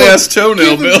wicked-ass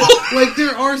toenail, Bill. Like,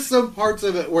 there are some parts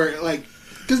of it where, like,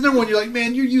 because number one, you're like,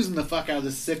 man, you're using the fuck out of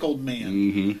this sick old man.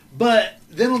 Mm-hmm. But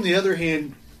then on the other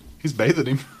hand, he's bathing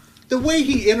him. The way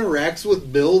he interacts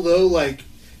with Bill, though, like,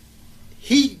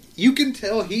 you can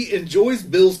tell he enjoys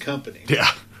Bill's company.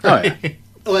 Yeah. Right.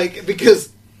 Like,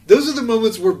 because those are the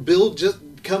moments where Bill just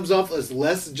comes off as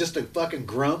less just a fucking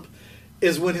grump,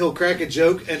 is when he'll crack a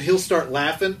joke and he'll start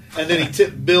laughing, and then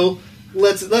Bill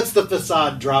lets the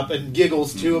facade drop and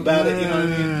giggles too about it, you know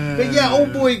what I mean? But yeah,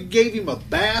 old boy gave him a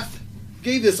bath.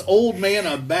 Gave this old man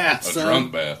a bath, son.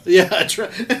 Drunk bath. Yeah, a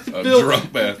drunk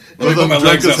bath. Let me put my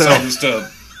legs outside this tub.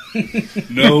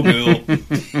 No, Bill.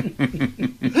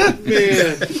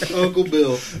 Man, Uncle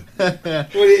Bill.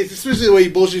 Especially the way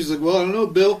he bullshits. He's like, well, I don't know,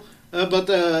 Bill, about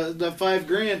the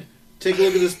 $5,000. Take a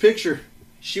look at this picture.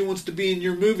 She wants to be in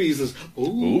your movie. He says,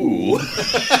 ooh.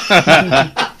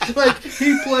 Like,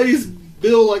 he plays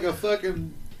Bill like a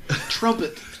fucking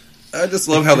trumpet. I just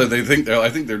love how they think. I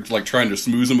think they're like trying to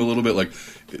smooze him a little bit. Like,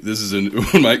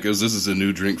 when Mike goes, "This is a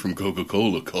new drink from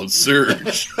Coca-Cola called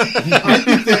Surge." I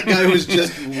think that guy was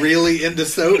just really into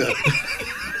soda.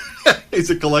 He's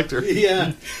a collector.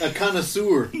 Yeah, a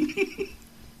connoisseur.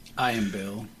 I am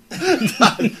Bill.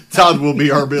 Todd will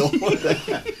be our Bill.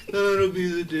 That'll be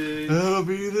the day. That'll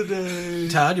be the day.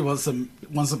 Todd, you want some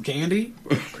candy?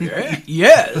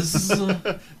 Yes.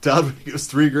 Todd, give us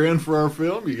 $3,000 for our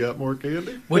film. You got more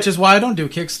candy? Which is why I don't do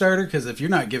Kickstarter, because if you're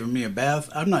not giving me a bath,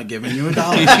 I'm not giving you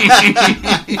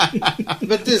 $1.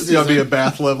 But this is gonna be a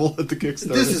bath level at the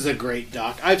Kickstarter. This is a great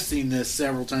doc. I've seen this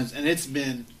several times, and it's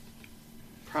been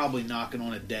probably knocking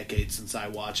on a decade since I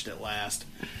watched it last.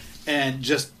 And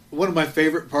just one of my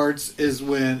favorite parts is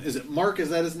when is it Mark?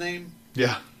 Is that his name?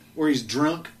 Yeah. Where he's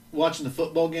drunk watching the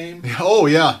football game. Oh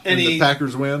yeah, and the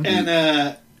Packers win.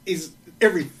 And he's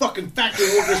every fucking factory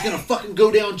worker is gonna fucking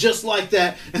go down just like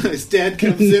that. And his dad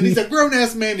comes in. He's a grown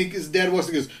ass man. His dad walks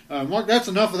and goes, "Mark, that's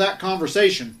enough of that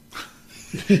conversation."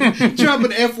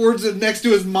 Dropping F words next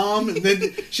to his mom, and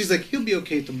then she's like, "He'll be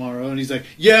okay tomorrow," and he's like,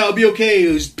 "Yeah, I'll be okay."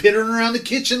 He's pittering around the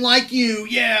kitchen like you.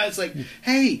 Yeah, it's like,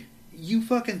 hey. You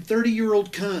fucking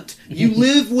 30-year-old cunt. You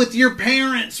live with your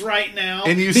parents right now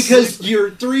and because your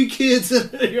 3 kids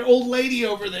and your old lady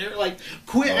over there. Like,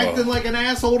 quit acting like an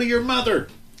asshole to your mother.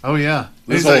 Oh, yeah.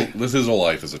 His whole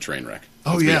life is a train wreck.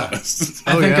 Oh, yeah.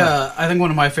 I think one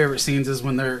of my favorite scenes is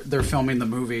when they're filming the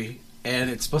movie,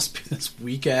 and it's supposed to be this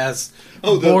weak-ass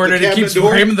board, and it keeps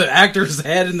framing the actor's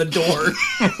head in the door.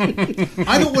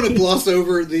 I don't want to gloss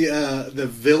over the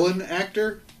villain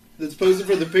actor that's posing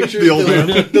for the picture,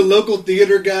 the local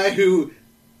theater guy who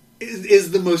is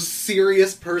the most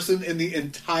serious person in the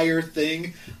entire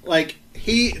thing. Like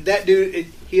that dude,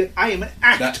 I am an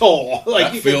actor.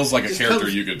 That feels like a character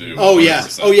you could do. Oh 100%. Yeah,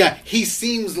 oh yeah. He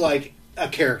seems like a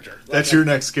character. That's your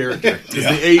next character. Is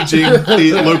the aging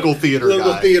local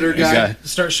theater guy.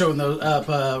 Start showing those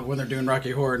up when they're doing Rocky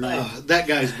Horror Night. That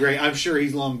guy's great. I'm sure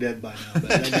he's long dead by now, but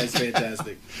that guy's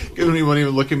fantastic. When you won't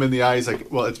even look him in the eye, he's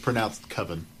like, well, it's pronounced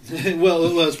Coven. Well,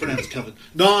 it was pronounced Coven.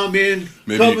 Nah, man.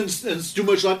 Coven's too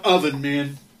much like oven,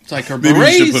 man. It's like maybe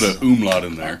we should put an umlaut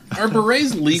in there. Are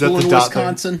berets legal in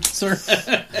Wisconsin, sir?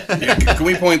 Yeah, can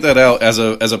we point that out? As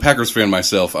a Packers fan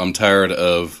myself, I'm tired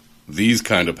of these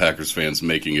kind of Packers fans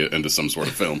making it into some sort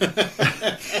of film.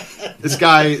 This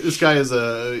guy is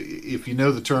if you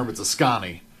know the term, it's a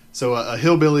Scotty. So a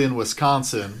hillbilly in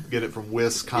Wisconsin, get it from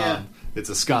Wiscon. Yeah. It's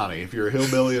a Scotty. If you're a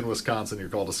hillbilly in Wisconsin, you're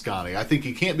called a Scotty. I think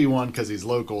he can't be one because he's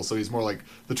local, so he's more like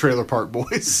the Trailer Park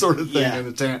Boys sort of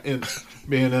thing in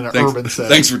being in an urban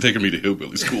setting. Thanks for taking me to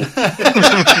hillbilly school.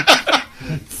 I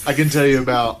can tell you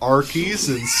about Arkies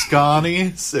and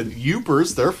Scotties and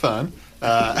Youpers. They're fun.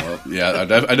 I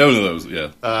don't know those.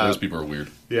 Yeah, those people are weird.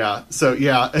 Yeah. So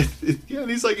and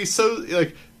he's so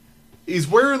like. He's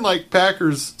wearing like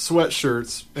Packers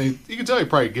sweatshirts, and you can tell he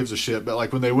probably gives a shit. But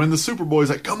like when they win the Super Bowl, he's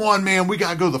like, "Come on, man, we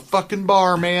gotta go to the fucking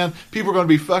bar, man. People are gonna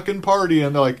be fucking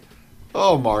partying." They're like,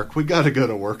 "Oh, Mark, we gotta go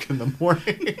to work in the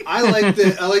morning." I like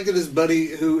that his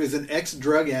buddy, who is an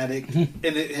ex-drug addict and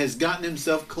it has gotten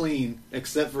himself clean,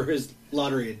 except for his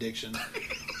lottery addiction,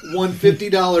 won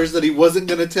 $50 that he wasn't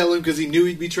gonna tell him because he knew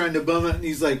he'd be trying to bum it, and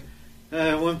he's like,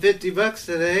 "Won $50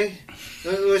 today.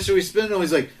 What should we spend on?"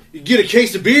 He's like, "You get a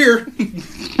case of beer."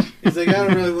 He's like, "I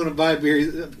don't really want to buy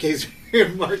a case of beer."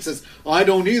 And Mark says, "I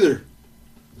don't either.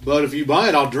 But if you buy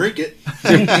it, I'll drink it."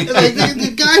 Like,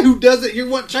 the guy who doesn't, you're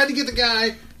trying to get the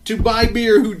guy to buy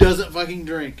beer who doesn't fucking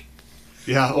drink.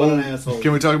 Yeah. What an asshole.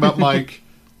 Can we talk about Mike?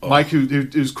 Mike,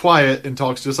 who's quiet and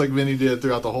talks just like Vinny did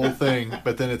throughout the whole thing,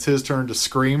 but then it's his turn to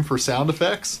scream for sound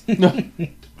effects.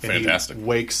 Fantastic. He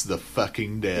wakes the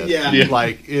fucking dead. Yeah.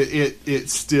 Like, it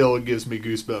still gives me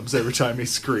goosebumps every time he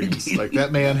screams. Like,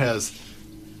 that man has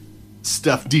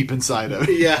stuff deep inside of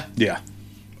him. Yeah. Yeah.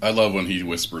 I love when he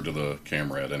whispered to the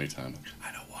camera at any time,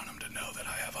 I don't want him to know that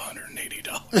I have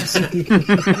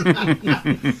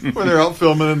 $180. When they're out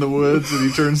filming in the woods and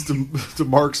he turns to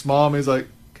Mark's mom, he's like,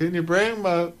 can you bring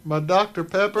my Dr.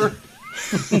 Pepper?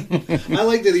 I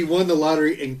like that he won the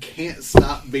lottery and can't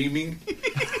stop beaming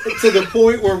to the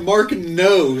point where Mark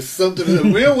knows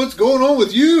something. Well, what's going on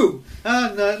with you?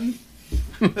 Nothing.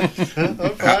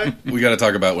 Okay. We got to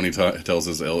talk about when he tells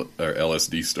his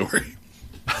LSD story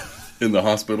in the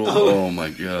hospital. Oh my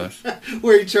gosh.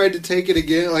 Where he tried to take it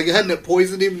again. Like, hadn't it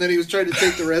poisoned him, and then he was trying to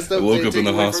take the rest of it. I woke up in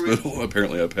the hospital.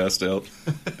 Apparently I passed out.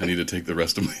 I need to take the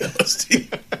rest of my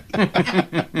LSD.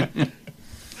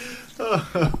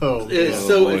 Oh,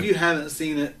 So boy. if you haven't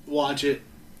seen it, watch it.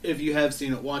 If you have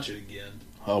seen it, watch it again.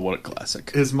 Oh, what a classic.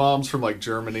 his mom's from like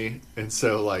Germany, and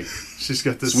so like she's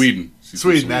got this Sweden. She's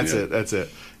from Sweden, that's yeah. it. That's it.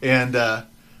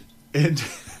 And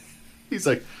he's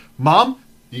like, Mom,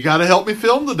 you got to help me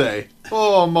film today.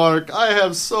 Oh, Mark, I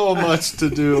have so much to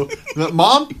do.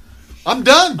 Mom, I'm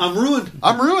done. I'm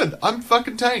ruined. I'm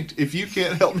fucking tanked. If you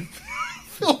can't help me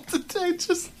film today,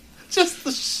 just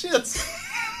the shits.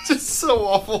 Just so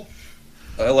awful.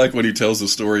 I like when he tells the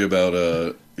story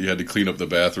about he had to clean up the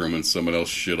bathroom and someone else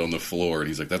shit on the floor, and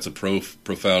he's like, "That's a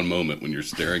profound moment when you're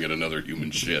staring at another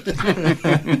human shit."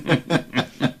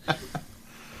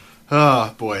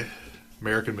 Ah, boy,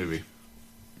 American movie.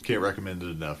 Can't recommend it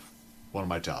enough. One of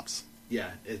my tops.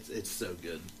 Yeah, it's so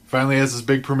good. Finally has this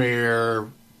big premiere.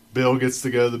 Bill gets to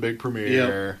go to the big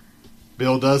premiere. Yep.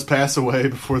 Bill does pass away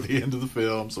before the end of the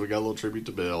film, so we got a little tribute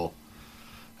to Bill.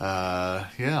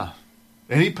 Yeah.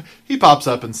 And he pops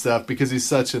up and stuff because he's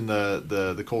such in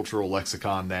the cultural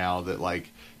lexicon now that, like,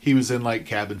 he was in, like,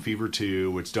 Cabin Fever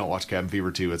 2, which don't watch Cabin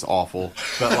Fever 2, it's awful.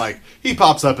 But, like, he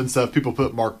pops up and stuff. People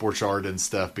put Mark Borchardt in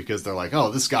stuff because they're like, oh,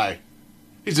 this guy,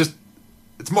 it's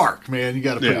Mark, man. You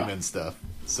got to put him in stuff.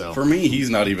 So For me, he's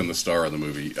not even the star of the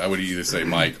movie. I would either say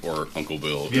Mike or Uncle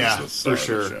Bill. Is Yeah, the star for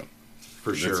sure. Of the show.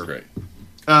 For sure. That's great.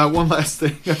 One last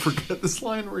thing, I forgot this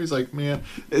line where he's like, man,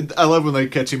 I love when they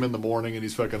catch him in the morning and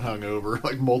he's fucking hungover,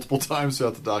 like multiple times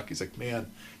throughout the doc. He's like, I'm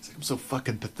so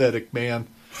fucking pathetic, man.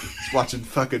 I was watching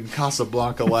fucking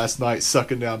Casablanca last night,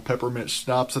 sucking down peppermint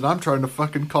schnapps, and I'm trying to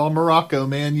fucking call Morocco,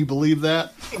 man. You believe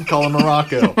that? I'm calling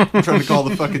Morocco. I'm trying to call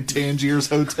the fucking Tangiers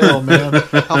Hotel, man.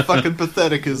 How fucking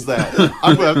pathetic is that?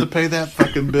 I'm gonna have to pay that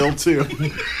fucking bill too.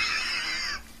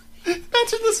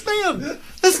 Imagine this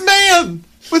man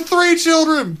with 3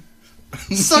 children,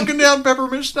 sucking down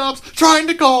peppermint schnapps, trying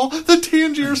to call the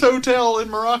Tangiers Hotel in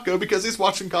Morocco because he's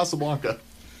watching Casablanca.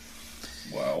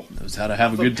 Wow. Knows how to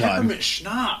have a good time. Peppermint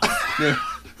schnapps.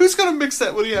 Who's going to mix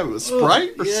that? What do you have? With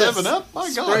Sprite or Yes. 7-Up?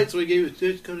 My God. Sprite's we gave it.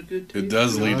 It's got a good taste. It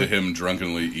does lead to him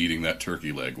drunkenly eating that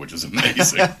turkey leg, which is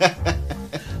amazing.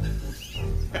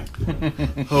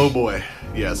 Oh, boy.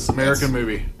 Yes, American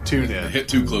movie. Tune It in. hit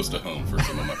too close to home for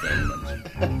some of my family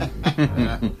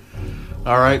members.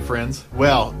 All right, friends.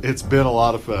 Well, it's been a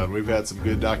lot of fun. We've had some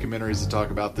good documentaries to talk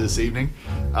about this evening.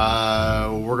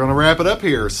 We're going to wrap it up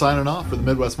here. Signing off for the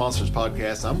Midwest Monsters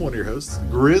Podcast. I'm one of your hosts,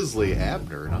 Grizzly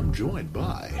Abner, and I'm joined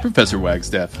by Professor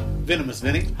Wagstaff. Venomous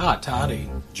Vinny. Hot toddy.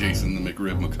 Jason the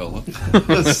McRib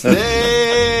McCullough.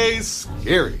 Stay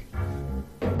Scary.